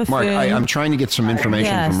 pardon the buffoon? Mark, I'm trying to get some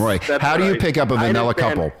information Yes. from Roy. That's How do you right. pick up a I vanilla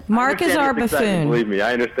understand. couple? Mark I is understand our it's exciting, buffoon. Believe me,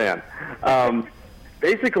 I understand.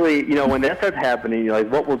 Basically, when that starts happening,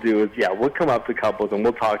 what we'll do is, we'll come up to couples and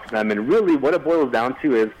we'll talk to them. And really, what it boils down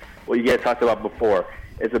to is what you guys talked about before.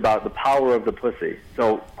 It's about the power of the pussy.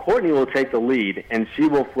 So Courtney will take the lead, and she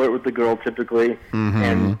will flirt with the girl typically.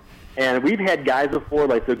 And we've had guys before,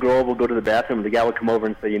 like the girl will go to the bathroom, and the guy will come over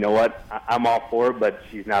and say, "You know what? I'm all for it, but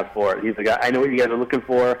she's not for it." He's like, "I know what you guys are looking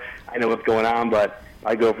for. I know what's going on, but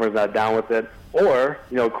my girlfriend's not down with it." Or,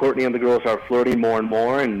 Courtney and the girl start flirting more and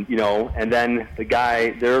more, and and then the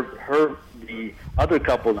guy, the other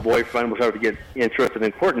couple's boyfriend will start to get interested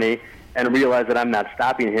in Courtney and realize that I'm not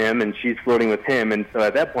stopping him, and she's flirting with him, and so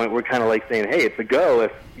at that point we're kind of like saying, "Hey, it's a go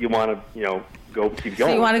if you want to, go keep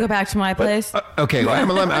going." So you want to go back to my place? Okay, I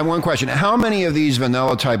have one question. How many of these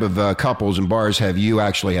vanilla type of couples and bars have you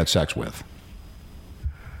actually had sex with?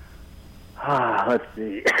 Let's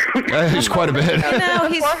see. It's quite a bit.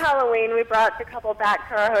 Before Halloween, we brought the couple back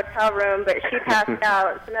to our hotel room, but she passed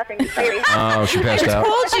out, so nothing serious. Oh, she passed I out.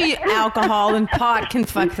 told you alcohol and pot can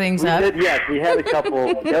fuck things up. Yes, we had a couple.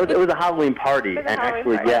 It was a Halloween party, It was a and Halloween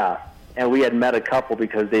actually, party. yeah. And we had met a couple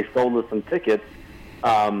because they sold us some tickets,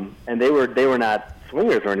 and they were not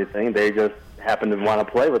swingers or anything. They just happened to want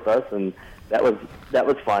to play with us, and that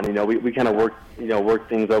was fun. We kind of worked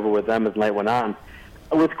things over with them as night went on.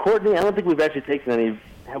 With Courtney, I don't think we've actually taken any.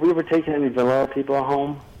 Have we ever taken any vanilla people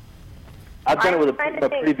home? I've done it with I've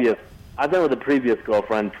done it with a previous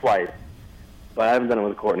girlfriend twice, but I haven't done it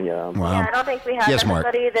with Courtney yet. Wow. Yeah, I don't think we have Yes, Mark.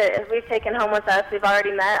 anybody that we've taken home with us. We've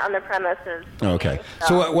already met on the premises. Okay.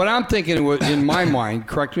 So what I'm thinking in my mind,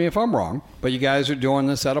 correct me if I'm wrong, but you guys are doing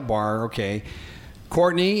this at a bar, okay.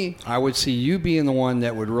 Courtney, I would see you being the one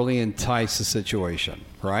that would really entice the situation,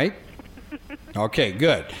 right? Okay,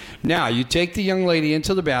 good. Now, you take the young lady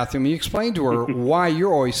into the bathroom and you explain to her why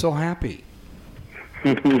you're always so happy.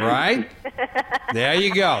 Right? There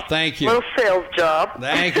you go. Thank you. Little sales job.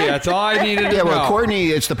 Thank you. That's all I needed to Yeah, know. well, Courtney,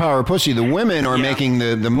 it's the power of pussy. The women are making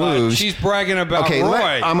the moves. She's bragging about Okay,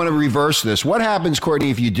 Roy. I'm going to reverse this. What happens, Courtney,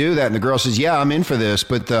 if you do that and the girl says, "Yeah, I'm in for this,"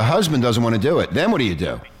 but the husband doesn't want to do it? Then what do you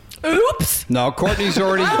do? Oops. No, Courtney's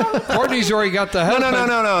already got the husband.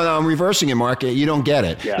 No. I'm reversing it, Mark. You don't get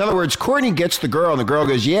it. Yeah. In other words, Courtney gets the girl, and the girl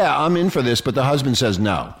goes, "Yeah, I'm in for this," but the husband says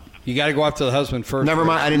no. You got to go after the husband first. Never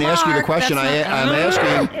mind. I didn't ask you the Mark, question. that's I'm not-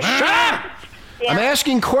 asking. Shut up! I'm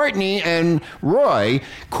asking Courtney and Roy.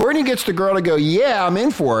 Courtney gets the girl to go, yeah, I'm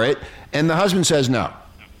in for it, and the husband says no.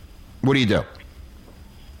 What do you do?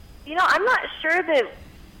 You know, I'm not sure that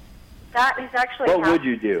is actually What would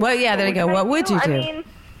you do? Well, yeah, there you go. What would you do? I mean,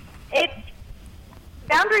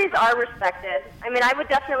 boundaries are respected. I mean, I would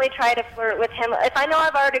definitely try to flirt with him. If I know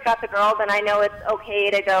I've already got the girl, then I know it's okay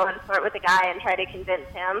to go and flirt with the guy and try to convince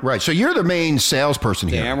him. Right, so you're the main salesperson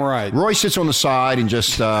here. Damn right. Roy sits on the side and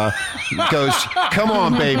just goes, come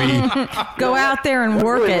on, baby. Go out there and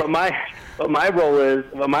work Really, it. What my role is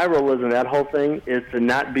in that whole thing is to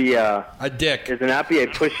not be a dick. Is to not be a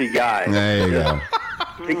pushy guy. There you go.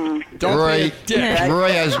 Don't Roy, be a dick.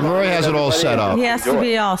 Roy has it all set up. He has to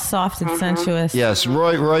be all soft and sensuous. Yes,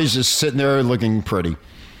 Roy's just sitting there looking pretty.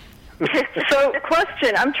 So,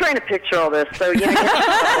 question. I'm trying to picture all this. So, you know,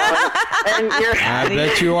 and you're. I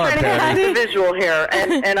bet you are, trying to Patty. get the visual here,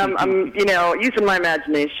 and I'm you know, using my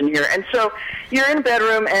imagination here. And so, you're in a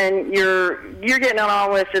bedroom, and you're getting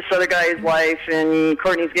on with this other guy's wife, and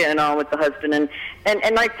Courtney's getting on with the husband,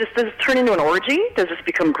 and like, does this turn into an orgy? Does this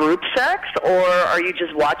become group sex, or are you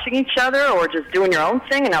just watching each other, or just doing your own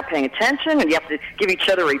thing and not paying attention, and you have to give each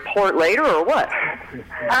other a report later, or what?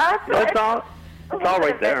 It's all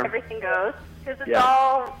right there. Everything goes because it's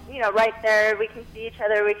all, you know, right there. We can see each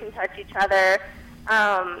other. We can touch each other.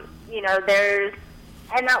 You know,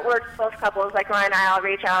 and that works both couples. Like Ryan and I'll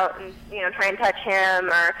reach out and, you know, try and touch him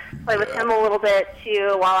or play with him a little bit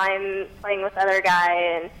too while I'm playing with the other guy.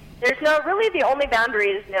 And there's the only boundary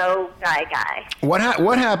is no guy. What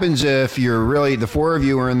happens if the four of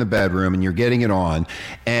you are in the bedroom and you're getting it on,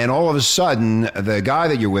 and all of a sudden the guy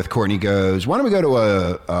that you're with, Courtney, goes, "Why don't we go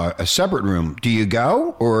to a separate room?" Do you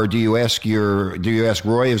go, or do you ask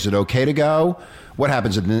Roy, is it okay to go? What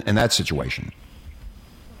happens in that situation?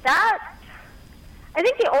 I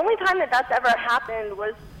think the only time that's ever happened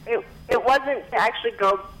was it wasn't to actually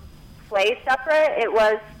go play separate. It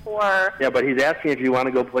was for... Yeah, but he's asking if you want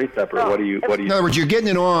to go play separate. What do you? In other words, you're getting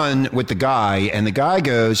it on with the guy, and the guy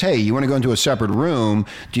goes, "Hey, you want to go into a separate room?"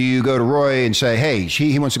 Do you go to Roy and say, "Hey,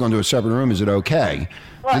 he wants to go into a separate room. Is it okay?"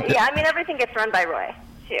 Well, yeah, I mean, everything gets run by Roy,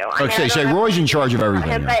 too. Okay, so Roy's in charge of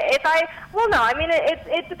everything. But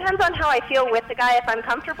it depends on how I feel with the guy, if I'm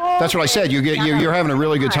comfortable. That's what I said. You're having a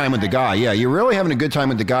really good time with the guy. Yeah, you're really having a good time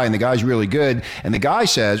with the guy, and the guy's really good. And the guy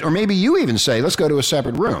says, or maybe you even say, "Let's go to a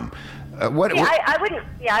separate room." I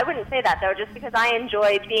wouldn't say that though, just because I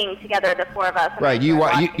enjoy being together, the four of us. Right, you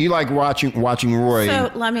like watching Roy.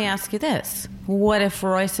 So let me ask you this: what if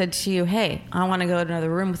Roy said to you, "Hey, I want to go to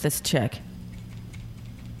another room with this chick"?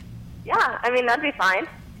 Yeah, I mean that'd be fine.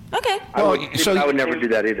 Okay. I would never do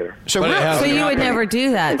that either. So you would never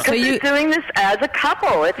do that. So you're doing this as a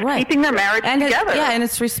couple. It's keeping their marriage together. And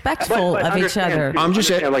it's respectful But of each other. I'm just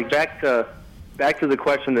saying, like back to the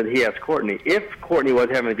question that he asked Courtney. If Courtney was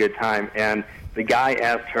having a good time and the guy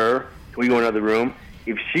asked her, "Can we go in another room?"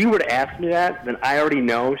 If she were to ask me that, then I already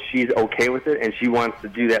know she's okay with it and she wants to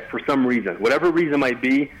do that for some reason, whatever reason might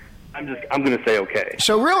be. I'm going to say okay.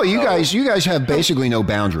 So really, you guys have basically no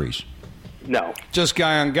boundaries. No, just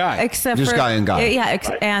guy on guy. Except just for guy on guy. Yeah,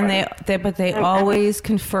 and they always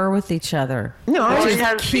confer with each other. No, which it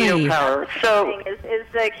has key. veto power. So is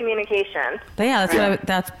the communication. Yeah,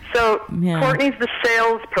 that's Courtney's the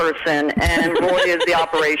salesperson and Roy is the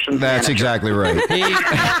operations. That's manager. exactly right.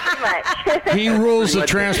 He rules the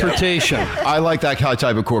transportation. I like that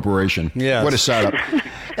type of corporation. Yeah. What a setup.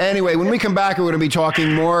 Anyway, when we come back, we're going to be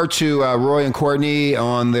talking more to Roy and Courtney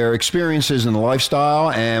on their experiences in the lifestyle.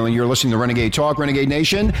 And when you're listening to Renegade Talk, Renegade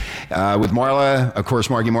Nation, with Marla, of course,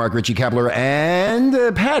 Marky Mark, Richie Kepler,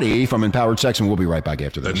 and Patty from Empowered Sex. And we'll be right back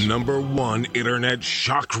after this. The #1 Internet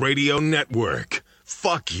Shock Radio Network.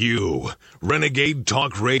 Fuck you. Renegade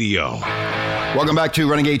Talk Radio. Welcome back to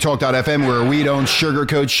Renegade Talk.fm, where we don't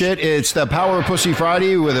sugarcoat shit. It's the Power of Pussy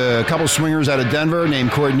Friday with a couple swingers out of Denver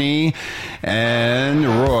named Courtney and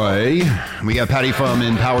Roy. We got Patty from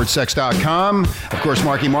EmpoweredSex.com. Of course,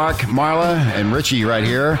 Marky Mark, Marla, and Richie right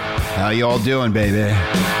here. How you all doing, baby?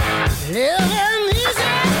 Living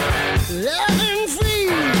easy, loving free.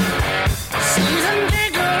 Season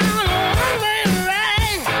ticket on a one-way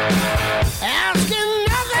ride. Asking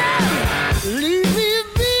nothing, leave me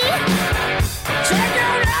be. Check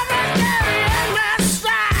out everything in my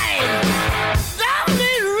stride. Don't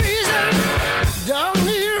need reason, don't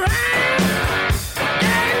need rhyme.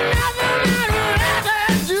 Ain't nothing I'd rather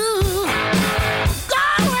do.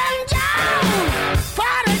 Going down,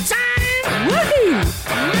 party time. Woohoo!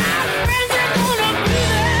 My friends are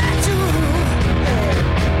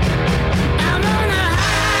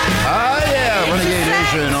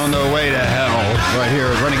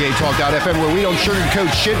RockAge.fm, where we don't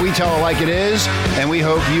sugarcoat shit. We tell it like it is, and we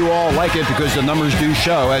hope you all like it because the numbers do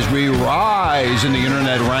show as we rise in the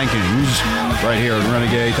internet rankings right here at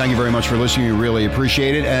Renegade. Thank you very much for listening. We really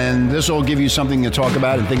appreciate it, and this will give you something to talk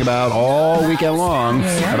about and think about all weekend long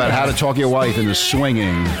about how to talk your wife into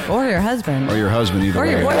swinging. Or your husband. Or your husband, either Or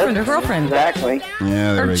way. your boyfriend or girlfriend. Exactly.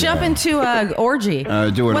 Yeah, there Or we jump go. into an orgy. Do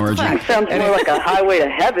an What the orgy. fuck? Sounds more like a highway to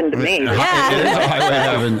heaven to me. Yeah. It is a highway to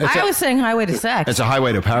heaven. I was saying highway to sex. It's a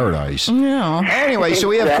highway to paradise. Yeah. Anyway, so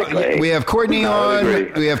we have Courtney on.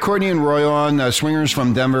 agree. We have Courtney and Roy on, swingers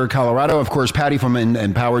from Denver, Colorado. Of course, Patty from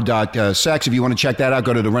Empowered.sex. If you want to check that out,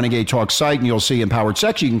 go to the Renegade Talk site and you'll see Empowered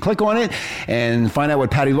Sex. You can click on it and find out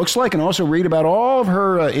what Patty looks like and also read about all of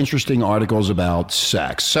her interesting articles about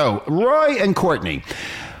sex. So, Roy and Courtney,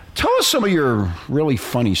 tell us some of your really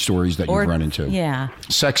funny stories that you've run into. Yeah.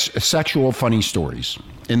 Sexual funny stories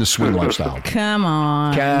in the swing lifestyle. Come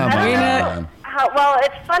on. Come on. Well,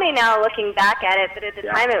 it's funny now looking back at it, but at the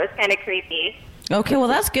time it was kind of creepy. Okay, well,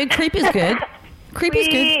 that's good. Creepy's good. Creepy's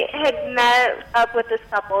good. We had met up with this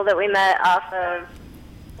couple that we met off of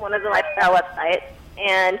one of the lifestyle websites,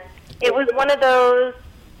 and it was one of those,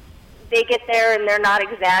 they get there and they're not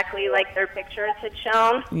exactly like their pictures had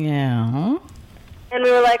shown. Yeah. And we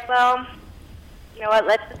were like, well, you know what,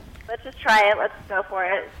 let's just try it, let's go for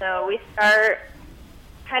it. So we start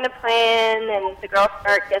kind of playing, and the girls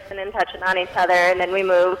start kissing and touching on each other, and then we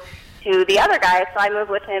move to the other guy. So I move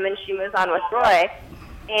with him, and she moves on with Roy,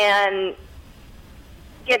 and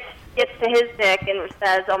gets to his dick and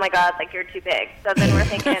says, "Oh my God, like you're too big." So then we're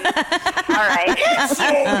thinking, all right.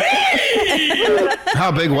 How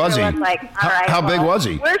big was he? So it's like, all right, How big was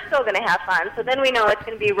he? We're still going to have fun. So then we know it's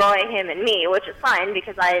going to be Roy, him, and me, which is fine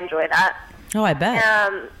because I enjoy that. Oh, I bet.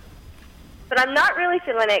 But I'm not really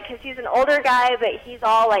feeling it because he's an older guy, but he's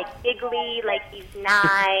all like giggly, like he's 9,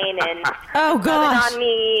 and Oh, gosh. rubbing on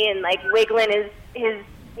me and like wiggling his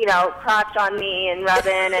crotch on me and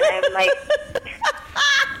rubbing, and I'm like,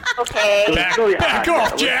 okay. Back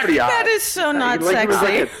off, Jack. That is so not He was like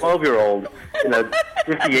sexy. a 12-year-old in a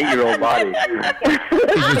 58-year-old body.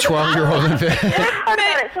 He's a 12-year-old.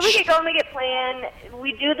 So we get going, we get playing,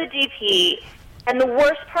 we do the DP, and the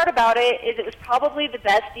worst part about it is it was probably the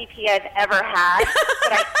best DP I've ever had,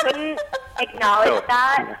 but I couldn't acknowledge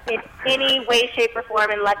that in any way, shape, or form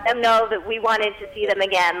and let them know that we wanted to see them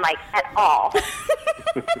again, like, at all.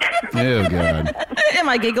 Oh, God. Am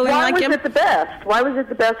I giggling Why like was him? it the best? Why was it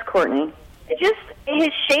the best, Courtney? It just, his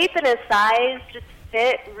shape and his size just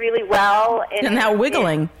fit really well. And that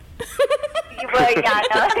wiggling. Well, yeah,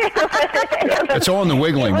 no. It's all in the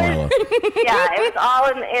wiggling, Marla. Yeah, it was all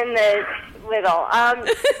in the wiggle.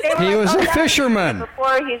 They were He like, was "Oh, a that's fisherman."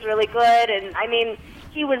 Before, he's really good, and I mean,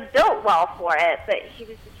 he was built well for it, but he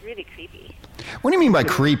was just really creepy. What do you mean by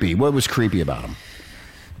creepy? What was creepy about him?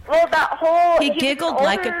 Well, that whole He was giggled an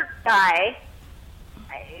like older guy,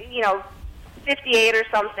 58 or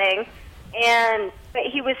something, but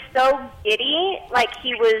he was so giddy, like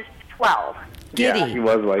he was 12. Giddy. Yeah, he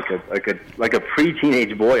was like a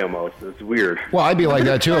pre-teenage boy almost. It's weird. Well, I'd be like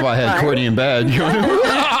that, too, if I had Courtney in bed. They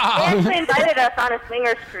actually invited us on a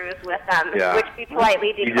swingers cruise with them, Yeah. which we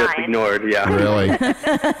politely He just declined. ignored. Yeah. Really?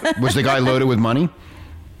 Was the guy loaded with money?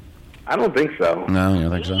 I don't think so. No, you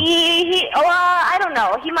don't think so? I don't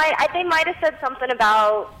know. They might have said something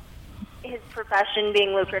about his profession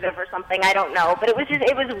being lucrative or something. I don't know, but it was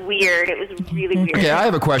weird. It was really weird. Okay, I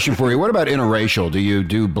have a question for you. What about interracial? Do you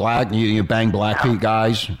do black? You bang black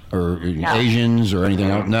guys or Asians or anything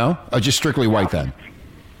else? No? Or just strictly white then?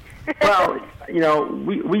 Well,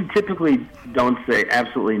 we typically don't say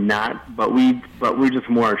absolutely not, but we're just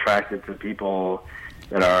more attracted to people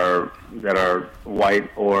that are white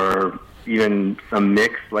or even some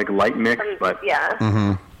mix, like light mix. But yeah.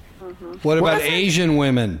 Mm-hmm. What about Asian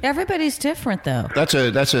women? Everybody's different, though. This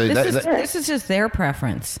This is just their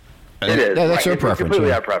preference. it is. That's their It's preference. completely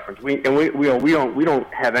Yeah. our preference. We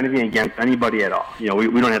don't have anything against anybody at all. We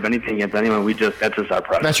don't have anything against anyone. That's just our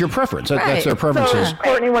preference. That's your preference. That's Right. their preferences. So if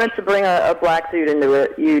Courtney wanted to bring a black dude into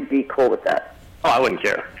it, you'd be cool with that. Oh, I wouldn't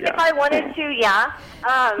care. If Yeah. I wanted to, yeah.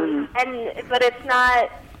 But it's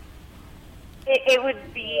not. It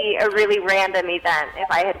would be a really random event if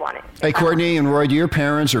I had wanted. Hey, Courtney and Roy, do your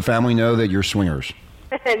parents or family know that you're swingers?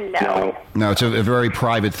 No. No, it's a very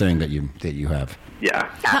private thing that you have. Yeah.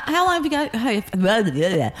 How long have you guys?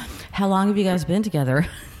 How long have you guys been together?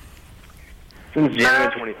 Since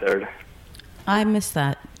January 23rd. I missed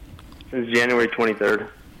that. Since January 23rd.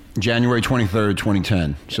 January 23rd,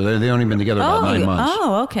 2010. So they've only been together about 9 months.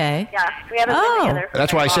 Oh, okay. Yeah, we haven't been together. For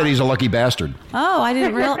That's why I very said long. he's a lucky bastard. Oh, I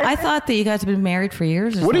didn't realize. I thought that you guys have been married for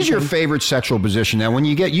years. Or What is your something. favorite sexual position? Now, when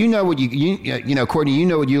you get, you know what you know, Courtney, you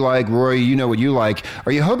know what you like. Roy, you know what you like.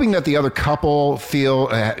 Are you hoping that the other couple feel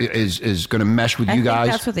is going to mesh with I you think guys?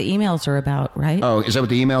 that's what the emails are about, right? Oh, is that what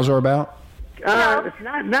the emails are about? It's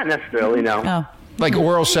not necessarily, no. Oh. Like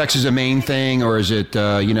oral sex is a main thing, or is it?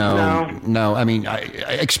 No. I mean, I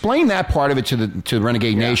explain that part of it to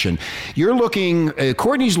Renegade Nation. You're looking.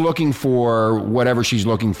 Courtney's looking for whatever she's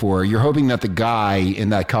looking for. You're hoping that the guy in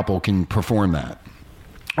that couple can perform that,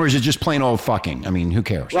 or is it just plain old fucking? I mean, who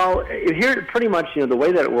cares? Well, here pretty much, the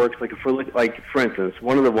way that it works, like for instance,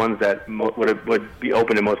 one of the ones that would be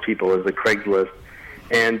open to most people is the Craigslist,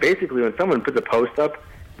 and basically when someone puts a post up,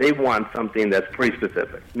 they want something that's pretty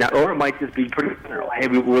specific. Now, or it might just be pretty general. Hey,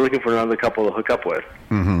 we're looking for another couple to hook up with.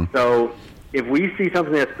 Mm-hmm. So if we see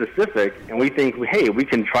something that's specific and we think, hey, we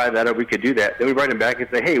can try that or we could do that, then we write them back and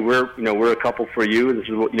say, hey, we're a couple for you. This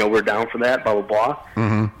is we're down for that. Blah blah blah.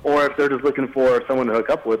 Mm-hmm. Or if they're just looking for someone to hook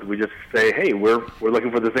up with, we just say, hey, we're looking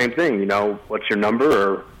for the same thing. What's your number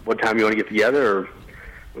or what time you want to get together? Or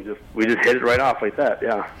we just hit it right off like that.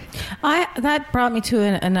 Yeah. That brought me to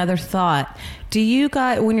another thought. Do you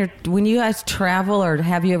guys, when you guys travel, or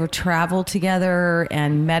have you ever traveled together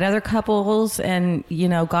and met other couples and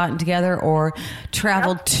gotten together, or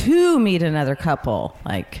traveled to meet another couple,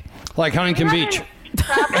 like Huntington Beach?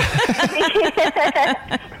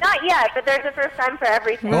 Not yet, but there's a first time for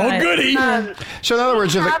everything. Oh, goody! So in other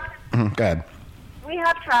words, go ahead. We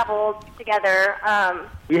have traveled together.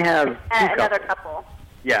 We have another couple.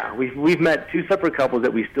 Yeah, we've met two separate couples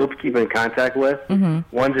that we still keep in contact with.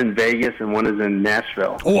 Mm-hmm. One's in Vegas and one is in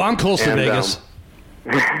Nashville. Oh, I'm close to Vegas.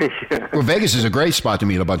 Well, Vegas is a great spot to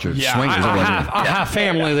meet a bunch of swingers. I have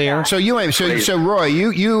family there. So Roy,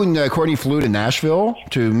 you and Courtney flew to Nashville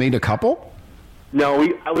to meet a couple? No,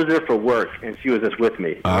 I was there for work, and she was just with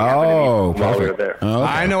me. Oh, while we were perfect. there. Okay.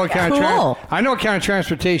 I know what kind Cool. of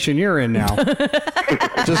transportation you're in now.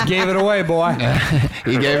 Just gave it away, boy.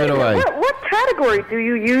 He gave it away. What category do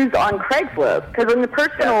you use on Craigslist? Because in the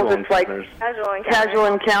personals, it's like casual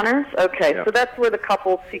encounters. Okay, Yeah. so that's where the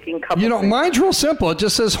couples seeking couples. Mine's real simple. It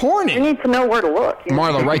just says You horny. need to know where to look.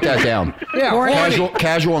 Marla, write that down. Yeah, horny.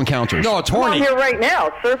 Casual encounters. No, it's I'm horny. here right now,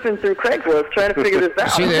 surfing through Craigslist, trying to figure this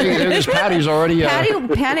out. See, there's Patty's already.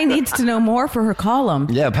 Patty needs to know more for her column.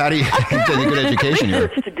 Yeah, Patty did a good education here.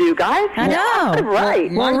 Research to do, guys. I know.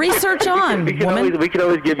 Right. Well, research on, We can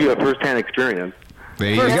always give you a first-hand experience. There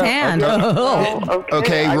you go. firsthand.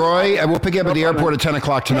 Okay, Roy, we'll pick you up at the airport at 10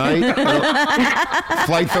 o'clock tonight.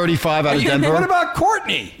 Flight 35 out of Denver. What about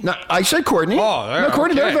Courtney? No, I said Courtney. Oh, no,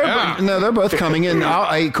 Courtney. okay, They're both coming in. Roy,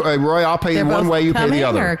 I'll pay They're one both way, you pay coming the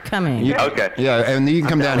other. or coming? Okay. Yeah, and you can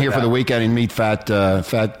come down here for the weekend and meet Fat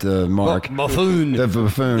Mark. Buffoon. The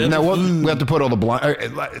buffoon. The Now, buffoon. we have to put all the blind.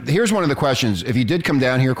 Here's one of the questions. If you did come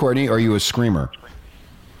down here, Courtney, are you a screamer?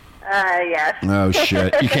 Yes. Oh,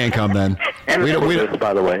 shit. You can't come then. And We don't-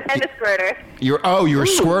 by the way. And a squirter. You're a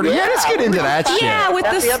squirter? Yeah, let's get into that shit. Yeah, with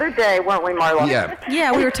That's this. the other day, weren't we, Marla? Yeah.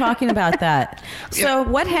 Yeah, we were talking about that. So,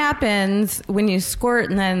 what happens when you squirt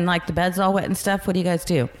and then, the bed's all wet and stuff? What do you guys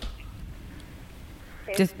do?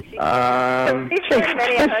 Just She's in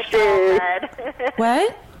many a hotel bed.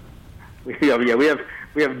 what?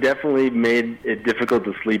 We have definitely made it difficult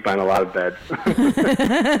to sleep on a lot of beds.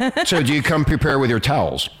 So do you come prepared with your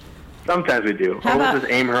towels? Sometimes we do. How Or we'll about-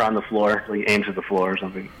 just aim her on the floor. Like aim to the floor or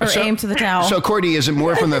something. Or aim to the towel? So, Courtney, is it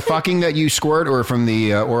more from the fucking that you squirt or from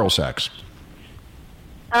the oral sex?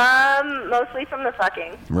 Mostly from the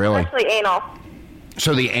fucking. Really? Mostly anal.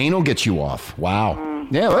 So the anal gets you off. Wow.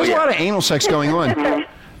 Yeah, there's a lot of anal sex going on.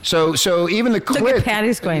 So even the Look at clit.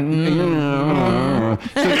 Patty's going,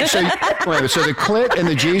 So the clit and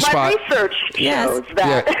the G My spot. research Yes. shows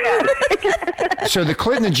that. So the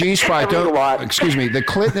clit and the G spot That was a don't. lot. Excuse me. The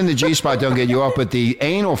clit and the G spot don't get you off, but the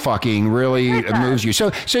anal fucking really moves you. So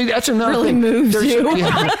that's another Really thing. moves There's- you. yeah.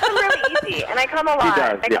 I come really easy, and I come a lot.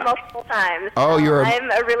 does, I yeah. come multiple times. Oh, you're a- I'm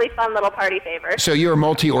a really fun little party favor. So you're a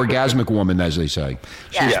multi-orgasmic woman, as they say.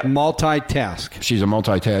 Yeah. Multitask. She's a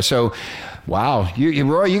multitask. So, wow,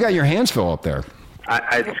 Roy, you got your hands full up there.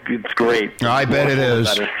 It's great. I bet it is.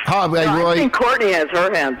 Better. Huh, hey, I Roy. think Courtney has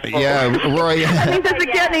her hands full. Yeah, Roy. I mean, does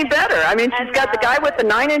it get any better? I mean, she's got the guy with the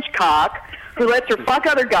 9-inch cock who lets her fuck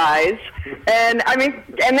other guys, and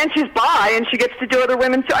then she's bi and she gets to do other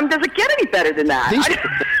women too. I mean, does it get any better than that? These,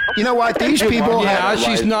 you know what? These people. Yeah, have,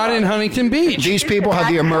 she's not in Huntington Beach. These people have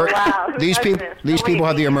the Wow, who These doesn't? people. These people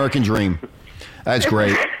have the American dream. That's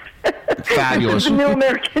great. Fabulous. It's a new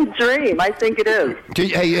American dream. I think it is.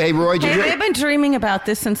 Hey, Roy, did you... They've been dreaming about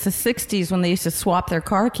this since the 60s when they used to swap their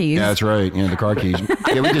car keys. Yeah, that's right. Yeah, the car keys.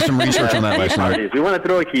 Yeah, we did some research on that last night. We want to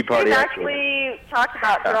throw a key party, We've actually. actually talked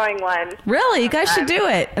about throwing one. Really? You guys should do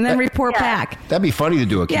it and then report back. That'd be funny to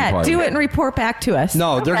do a key Yeah, party. do it and report back to us.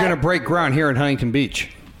 No, they're going to break ground here in Huntington Beach.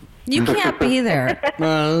 You can't be there.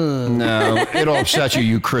 No, it'll upset you,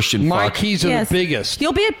 you Christian My fuck. keys are Yes. the biggest.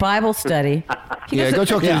 You'll be at Bible study. Yeah, go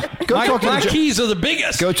talk to My keys are the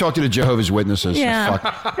biggest. Go talk to the Jehovah's Witnesses. Yeah.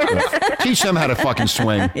 Fuck. Yeah. Teach them how to fucking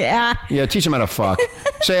swing. Yeah. Yeah, teach them how to fuck.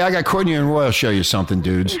 Say, I got Courtney and Roy. I'll show you something,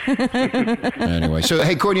 dudes. Anyway, so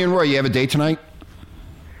hey, Courtney and Roy, you have a date tonight?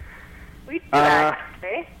 We do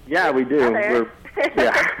actually. Yeah, we do. Together.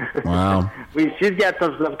 Yeah. Wow. She's got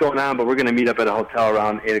some stuff going on, but we're going to meet up at a hotel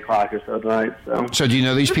around 8 o'clock or so tonight. So do you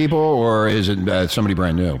know these people, or is it somebody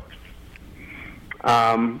brand new?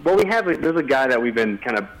 Well, there's a guy that we've been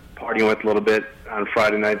kind of partying with a little bit on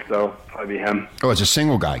Friday night, so probably him. Oh, it's a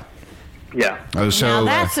single guy. Yeah. Oh, so Now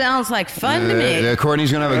that sounds like fun to me.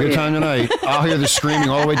 Courtney's going to have a good time tonight. I'll hear the screaming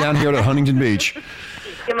all the way down here to Huntington Beach.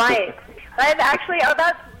 You might. But actually,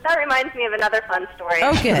 that reminds me of another fun story.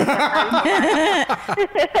 Okay.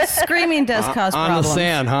 Screaming does cause On problems. the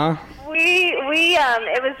sand, huh?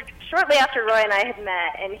 It was shortly after Roy and I had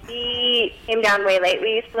met, and he came down way late.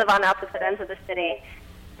 We used to live on opposite ends of the city,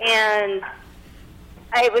 and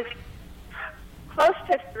I was close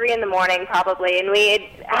to 3 in the morning probably, and we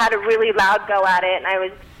had a really loud go at it, and I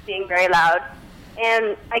was being very loud.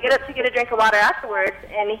 And I get up to get a drink of water afterwards,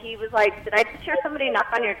 and he was like, "Did I just hear somebody knock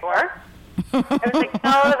on your door?" I was like,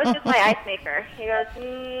 "No, it was just my ice maker." He goes,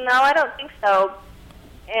 "No, I don't think so."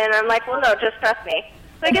 And I'm like, "Well, no, just trust me."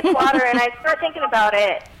 So I get the water, and I start thinking about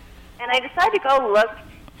it, and I decide to go look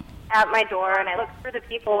at my door, and I look for the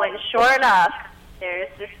people, and sure enough, there's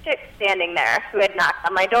this chick standing there who had knocked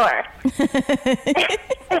on my door.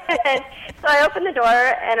 And so I open the door,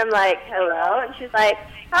 and I'm like, "Hello," and she's like,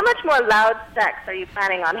 "How much more loud sex are you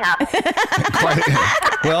planning on having?"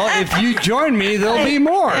 Well, if you join me, there'll be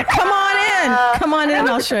more. Come on in. Come on in,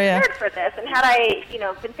 I I'll was show you. prepared for this, and had I,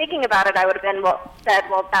 been thinking about it, I would have been said,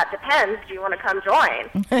 "Well, that depends. Do you want to come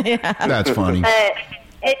join?" Yeah. That's funny. But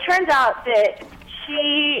it turns out that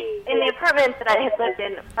she, in the apartment that I had lived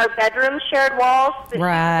in, our bedrooms shared walls. But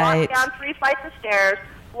Right. She walked down 3 flights of stairs,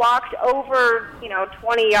 walked over,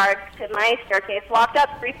 20 yards to my staircase, walked up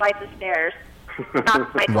 3 flights of stairs,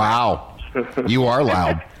 knocked my door. Wow. You are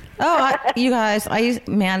loud. Oh, you guys, I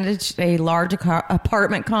managed a large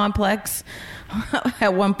apartment complex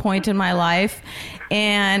at one point in my life.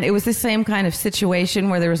 And it was the same kind of situation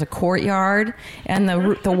where there was a courtyard and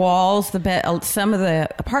the walls, some of the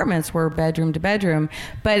apartments were bedroom to bedroom.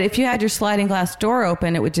 But if you had your sliding glass door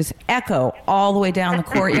open, it would just echo all the way down the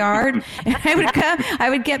courtyard. And I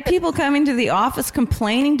would get people coming to the office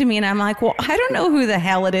complaining to me, and I'm like, "Well, I don't know who the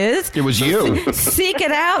hell it is. It was you. Seek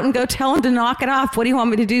it out and go tell them to knock it off. What do you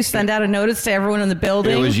want me to do? Send out a notice to everyone in the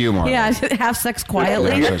building?" It was you, Marla. Yeah, have sex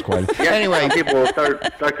quietly. Yeah, that's quite- Anyway, people will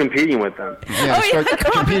start competing with them. Yeah,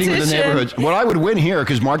 start competing with the neighborhoods. Well, I would win here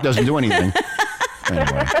because Mark doesn't do anything.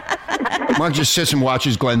 Anyway. Mark just sits and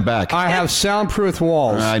watches Glenn Beck. I have soundproof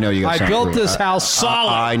walls. I know you got I built soundproof. this house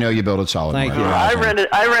solid. I know you built it solid. Thank Mark. you.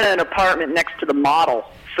 I rented an apartment next to the model,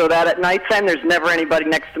 so that at nighttime there's never anybody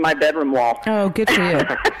next to my bedroom wall. Oh, good for you.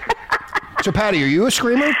 So, Patty, are you a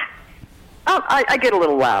screamer? I get a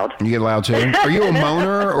little loud. You get loud too? Are you a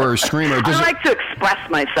moaner or a screamer? I like to express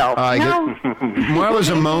myself. Marla's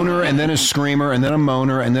a moaner and then a screamer and then a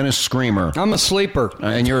moaner and then a screamer. I'm a sleeper.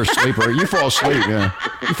 And you're a sleeper. You fall asleep, yeah.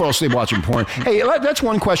 You fall asleep watching porn. Hey, that's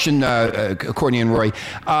one question, Courtney and Roy.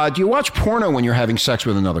 Do you watch porno when you're having sex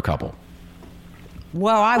with another couple?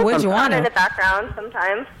 Well, I would. You want in to? the background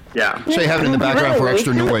sometimes. Yeah. So you have it in the background for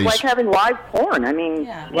extra noise. It's like having live porn. I mean,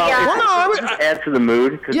 It adds to the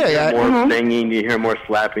mood because you hear more singing, you hear more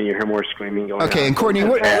slapping, you hear more screaming going on. Okay, and Courtney,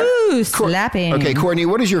 what? Ooh, slapping. Okay, Courtney,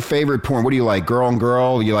 what is your favorite porn? What do you like, girl and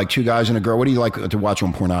girl? Do you like 2 guys and a girl? What do you like to watch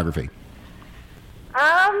on pornography?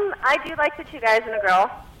 I do like the 2 guys and a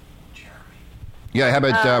girl. Yeah, how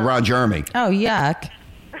about Ron Jeremy? Oh, yuck.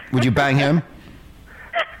 Would you bang him?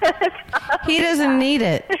 He doesn't need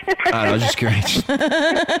it. I was just curious.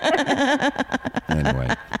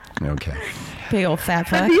 Anyway, okay. Big old fat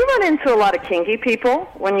So fuck. do you run into a lot of kinky people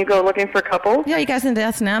when you go looking for couples? Yeah, you guys into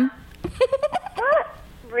S&M?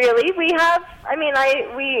 Really, we have.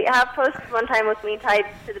 We have posted one time with me tied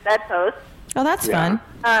to the bedpost. Oh, that's fun.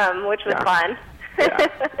 Which was fun.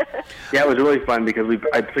 Yeah, it was really fun because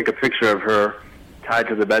I took a picture of her tied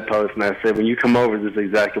to the bedpost, and I said, "When you come over, this is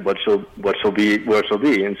exactly what she'll be."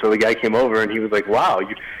 And so the guy came over, and he was like, "Wow,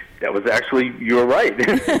 that was actually, you were right.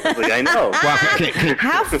 I was like, I know. Wow,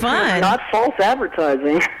 How fun. Not false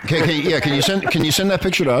advertising. can you send that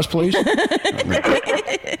picture to us, please?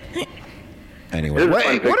 Anyway,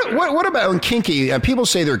 what about kinky? People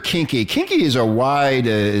say they're kinky. Kinky is a wide,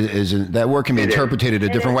 that word can be interpreted a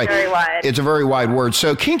different way. Very wide. It's a very wide word.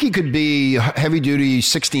 So kinky could be heavy duty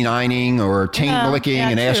 69ing or taint licking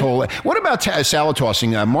and true. asshole. What about salad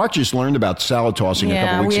tossing? Mark just learned about salad tossing a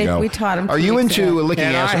couple weeks ago. we taught him. Are you into licking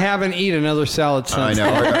And asshole? I haven't eaten another salad since.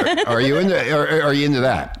 I know. Are you into? Are you into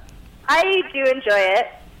that? I do enjoy it.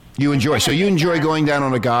 You enjoy. So you enjoy going down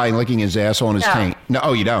on a guy and licking his asshole and his taint? No.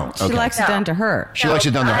 Oh, you don't. She Okay. likes it done to her. She likes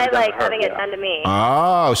it done to I her. like having it done to me.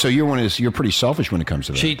 Oh, so you're pretty selfish when it comes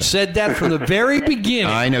to that. She said that from the very beginning,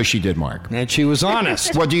 I know she did, Mark. and she was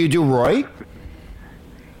honest. What do you do, Roy?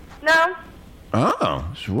 No. Oh,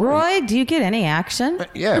 it's Roy. Roy, do you get any action?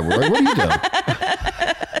 Yeah, Roy. What do you do?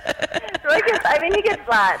 He gets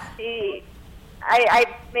lots. I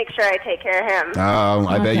make sure I take care of him. Oh,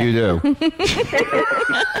 I bet you do.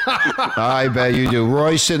 I bet you do.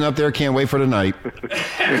 Roy's sitting up there, can't wait for the night.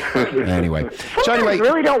 Anyway, so anyway,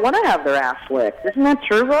 really don't want to have their ass licked. Isn't that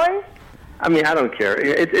true, Roy? I mean, I don't care.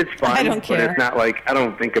 It's fun, I don't but care. it's not like I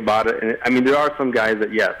don't think about it. And I mean, there are some guys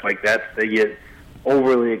that, yes, like they get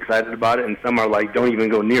overly excited about it, and some are like, don't even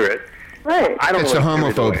go near it. Right. I don't It's know a what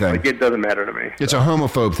to do homophobe with it. thing. Like, it doesn't matter to me. it's a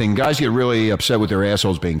homophobe thing. Guys get really upset with their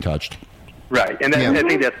assholes being touched. Right, and Yeah. I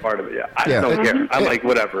think that's part of it. Yeah, I Yeah. don't care. I'm like,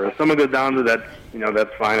 whatever. If someone goes down to that,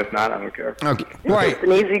 that's fine. If not, I don't care. Okay. Roy,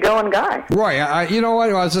 An easygoing guy. Roy, you know what?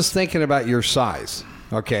 I was just thinking about your size.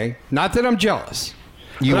 Okay, not that I'm jealous.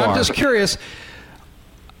 You but are. I'm just curious.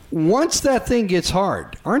 Once that thing gets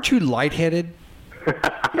hard, aren't you lightheaded?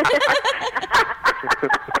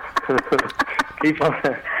 People,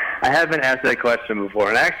 I have been asked that question before,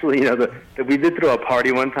 and actually, we did throw a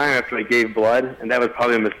party one time after I gave blood, and that was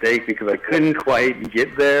probably a mistake because I couldn't quite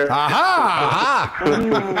get there. Aha!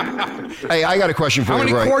 Hey, I got a question for How you,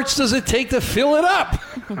 many Roy. quarts does it take to fill it up?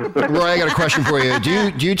 Roy, I got a question for you.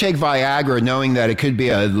 Do you take Viagra knowing that it could be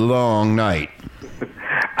a long night?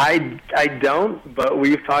 I don't, but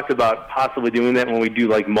we've talked about possibly doing that when we do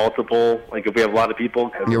like multiple, like if we have a lot of people.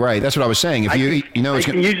 'Cause You're right. That's what I was saying. If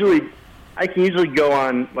I can usually go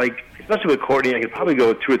on, like, especially with Courtney, I could probably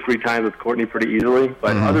go 2 or 3 times with Courtney pretty easily,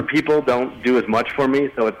 but other people don't do as much for me,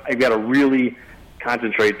 so I've got to really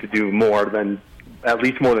concentrate to do more than, at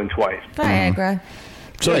least more than twice. Viagra.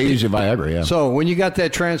 So I use Viagra, yeah. So when you got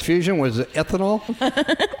that transfusion, was it ethanol?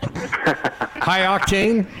 High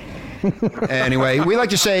octane? Anyway, we'd like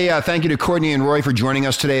to say thank you to Courtney and Roy for joining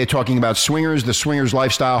us today, talking about swingers, the swingers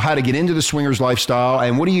lifestyle, how to get into the swingers lifestyle,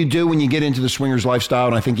 and what do you do when you get into the swingers lifestyle.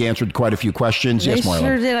 And I think you answered quite a few questions. They Yes, Marla.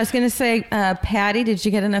 sure did. I was going to say, Patty, did you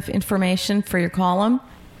get enough information for your column?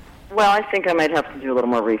 Well, I think I might have to do a little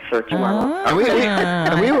more research. And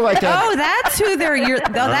we would like to. Oh, that's who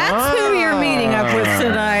that's who you're meeting up with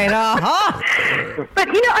tonight. Uh-huh. But,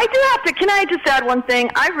 I do have to, can I just add one thing?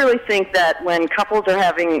 I really think that when couples are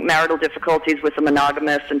having marital difficulties with a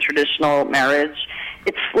monogamous and traditional marriage,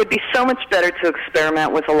 it would be so much better to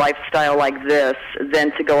experiment with a lifestyle like this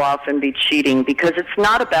than to go off and be cheating, because it's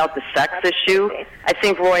not about the sex issue. I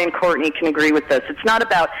think Roy and Courtney can agree with this. It's not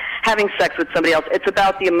about having sex with somebody else. It's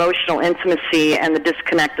about the emotional intimacy and the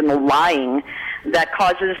disconnect and the lying that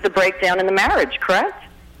causes the breakdown in the marriage, correct?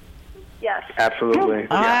 Yes. Absolutely.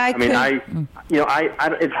 I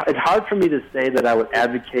it's hard for me to say that I would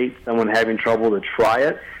advocate someone having trouble to try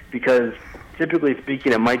it, because typically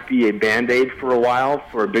speaking, it might be a Band-Aid for a while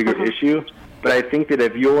for a bigger issue. But I think that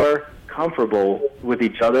if you're comfortable with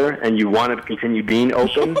each other and you want to continue being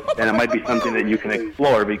open, then it might be something that you can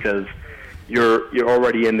explore, because you're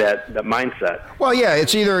already in that mindset. Well, yeah,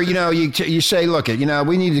 it's either, you say, look,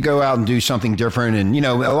 we need to go out and do something different. And,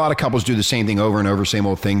 a lot of couples do the same thing over and over, same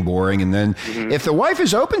old thing, boring. And then if the wife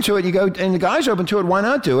is open to it, you go, and the guy's open to it, why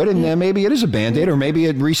not do it? And then maybe it is a Band-Aid, or maybe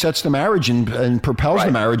it resets the marriage and propels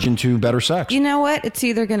the marriage into better sex. You know what? It's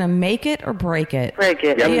either going to make it or break it. Break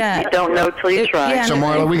it. Yeah. You don't know till you try. Yeah, So,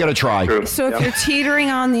 Marla, we got to try. True. So if you're teetering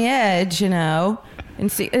on the edge,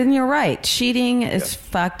 and you're right, cheating is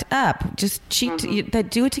fucked up. Just cheat.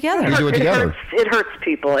 Do it together. You do it together. It hurts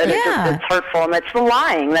people. It's hurtful, and it's the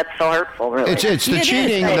lying that's so hurtful, really. It's the It is,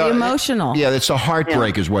 cheating. right, emotional. Yeah, it's the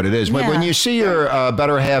heartbreak is what it is. When Yeah. you see your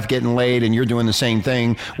better half getting laid and you're doing the same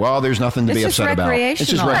thing, well, there's nothing to be It's just upset about. It's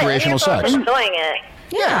just recreational. recreational You're both sex. enjoying it.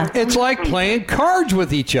 Yeah. It's like playing cards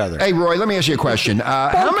with each other. Hey, Roy, let me ask you a question.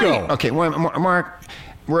 How many? Bunko. Okay, well, Mark,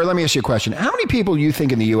 Roy, let me ask you a question. How many people do you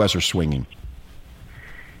think in the U.S. are swinging?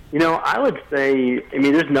 I would say,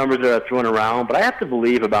 there's numbers that are thrown around, but I have to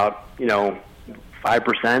believe about,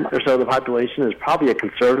 5% or so of the population. Is probably a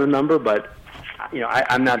conservative number, but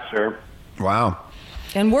I'm not sure. Wow.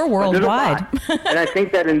 And we're worldwide. And I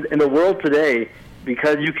think that in the world today,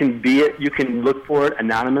 because you can you can look for it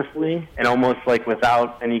anonymously and almost like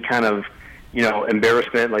without any kind of,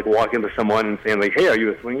 embarrassment, like walking up to someone and saying like, "Hey, are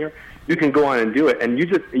you a swinger?" You can go on and do it, and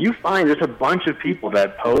you find there's a bunch of people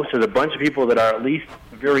that post. There's a bunch of people that are at least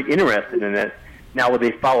very interested in it. Now, whether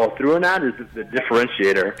they follow through or not is the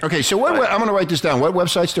differentiator. Okay, so I'm going to write this down. What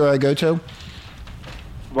websites do I go to?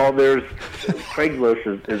 Well, there's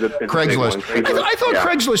Craigslist is a Craigslist. big one. Craigslist. I thought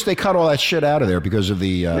Craigslist, they cut all that shit out of there because of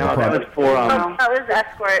the. No, the that was for. that was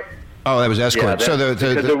Escort. Oh, that was Escort. Yeah, so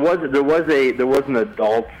because there was an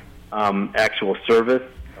adult actual service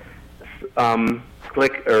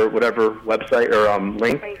click or whatever website or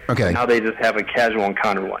link. Okay. Now they just have a casual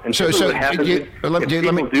encounter one. And so what happens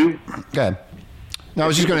let me do. Okay. No, I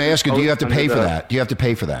was just going to ask you. Do you have to pay for that? Do you have to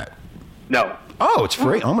pay for that? No. Oh, it's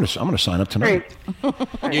free. I'm gonna sign up tonight.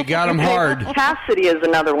 You got them hard. Cassidy is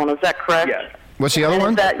another one. Is that correct? Yes. What's the other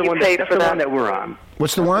one? That you pay for the that? one that we're on.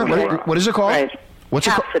 What's the one? What is it called? Right. What's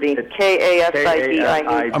it called? Cassidy.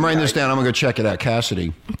 Kasidi. I'm writing this down. I'm going to go check it out.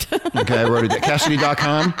 Cassidy. Okay, I wrote it down.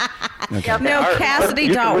 Cassidy.com? Okay. No,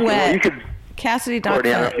 Cassidy.wet. You could, Cassidy.wet.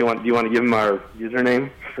 Courtney, I don't know if do you want to give them our username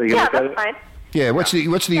so you can look at it? Fine. Yeah, what's the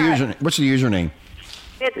username?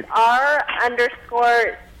 It's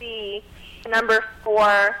R_C4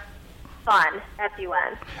 fun,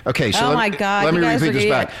 F-U-N. Okay, so my God, let me you guys repeat this are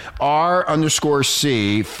back.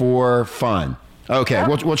 R_C for fun. Okay,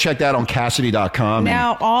 we'll check that on Cassidy.com.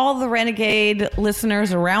 Now, all the Renegade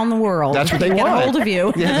listeners around the world That's what they get want. a hold of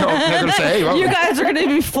you. Yeah, they're going to say, hey, well, you guys are going to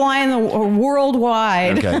be flying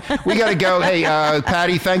worldwide. Okay, we got to go. Hey,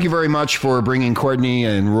 Patty, thank you very much for bringing Courtney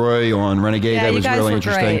and Roy on Renegade. Yeah, that you was guys really were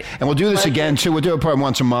interesting. great. And we'll do this again too. We'll do it probably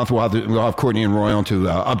once a month. We'll have Courtney and Roy on to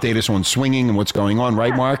update us on swinging and what's going on.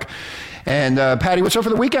 Right, Mark? And Patty, what's up for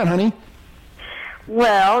the weekend, honey?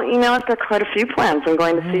 Well, I've got quite a few plans. I'm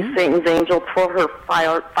going to see Satan's Angel pour her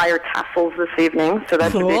fire tassels this evening, so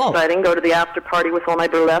that should be exciting. Go to the after party with all my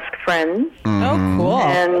burlesque friends. Oh, cool.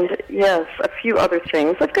 And, yes, a few other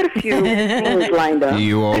things. I've got a few things lined up.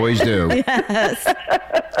 You always do. Yes.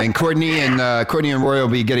 And Courtney and Roy will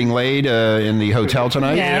be getting laid in the hotel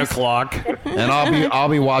tonight. Yes. 8 o'clock. And I'll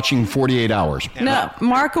be watching 48 Hours. No,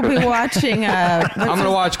 Mark will be watching. I'm going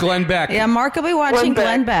to watch Glenn Beck. Yeah, Mark will be watching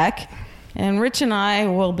Glenn Beck. And Rich and I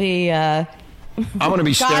will be. I'm going to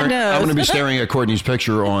be staring. knows. I'm going to be staring at Courtney's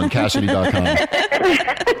picture on Cassidy.com.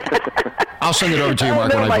 I'll send it over to you,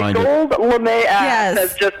 Mark, when I find it. My gold LeMay ass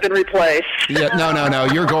has just been replaced. Yeah, no.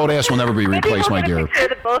 Your gold ass will never be replaced, my dear. Maybe we'll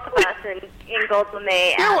get a picture of both of us in gold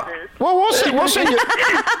LeMay asses. Well, we'll send you.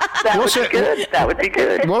 That would be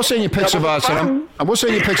good. We'll send you pics of us, and we'll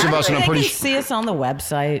send you pics of us, and I'm They pretty can sure. see us on the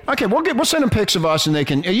website. Okay, we'll send them pics of us, and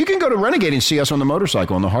you can go to Renegade and see us on the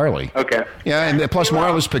motorcycle on the Harley. Okay. Yeah, and plus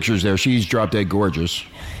Marla's picture's there. She's drop dead gorgeous.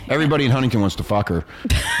 Everybody in Huntington wants to fuck her.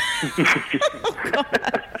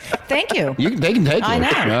 Thank you. They can take you. I know.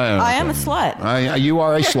 I am a okay. slut. You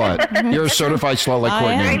are a slut. You're a certified slut like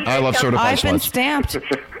Courtney. am. I love certified I've been sluts. stamped.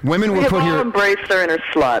 Women We will have put all here. embraced her inner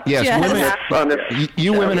slut. Yes, Yes.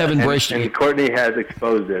 you women have embraced and Courtney has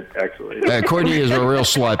exposed it, actually. Courtney is a real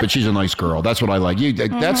slut, but she's a nice girl. That's what I like.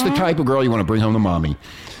 That's the type of girl you want to bring home to mommy.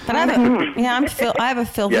 But I have a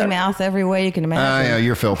filthy mouth every way you can imagine. Yeah,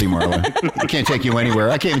 you're filthy, Marla. I can't take you anywhere.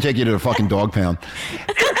 I can't even take you to the fucking dog pound.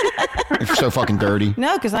 You're so fucking dirty.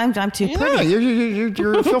 No, because I'm too pretty. Yeah,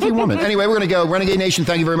 you're a filthy woman. Anyway, we're going to go. Renegade Nation,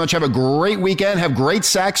 thank you very much. Have a great weekend. Have great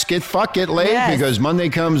sex. Get laid, Yes. because Monday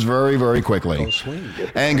comes very, very quickly. Go swing.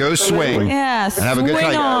 And go swing. Yes. And have a good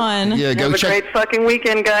swing night. on. Yeah, go Have a check. great fucking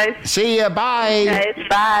weekend, guys. See ya. Bye. Guys,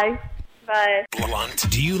 bye. Bye. Blunt.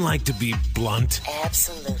 Do you like to be blunt?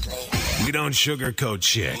 Absolutely. We don't sugarcoat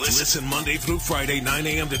shit. Listen Monday through Friday, 9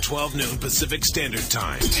 a.m. to 12 noon Pacific Standard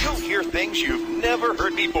Time. You'll hear things you've never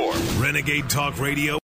heard before. Renegade Talk Radio.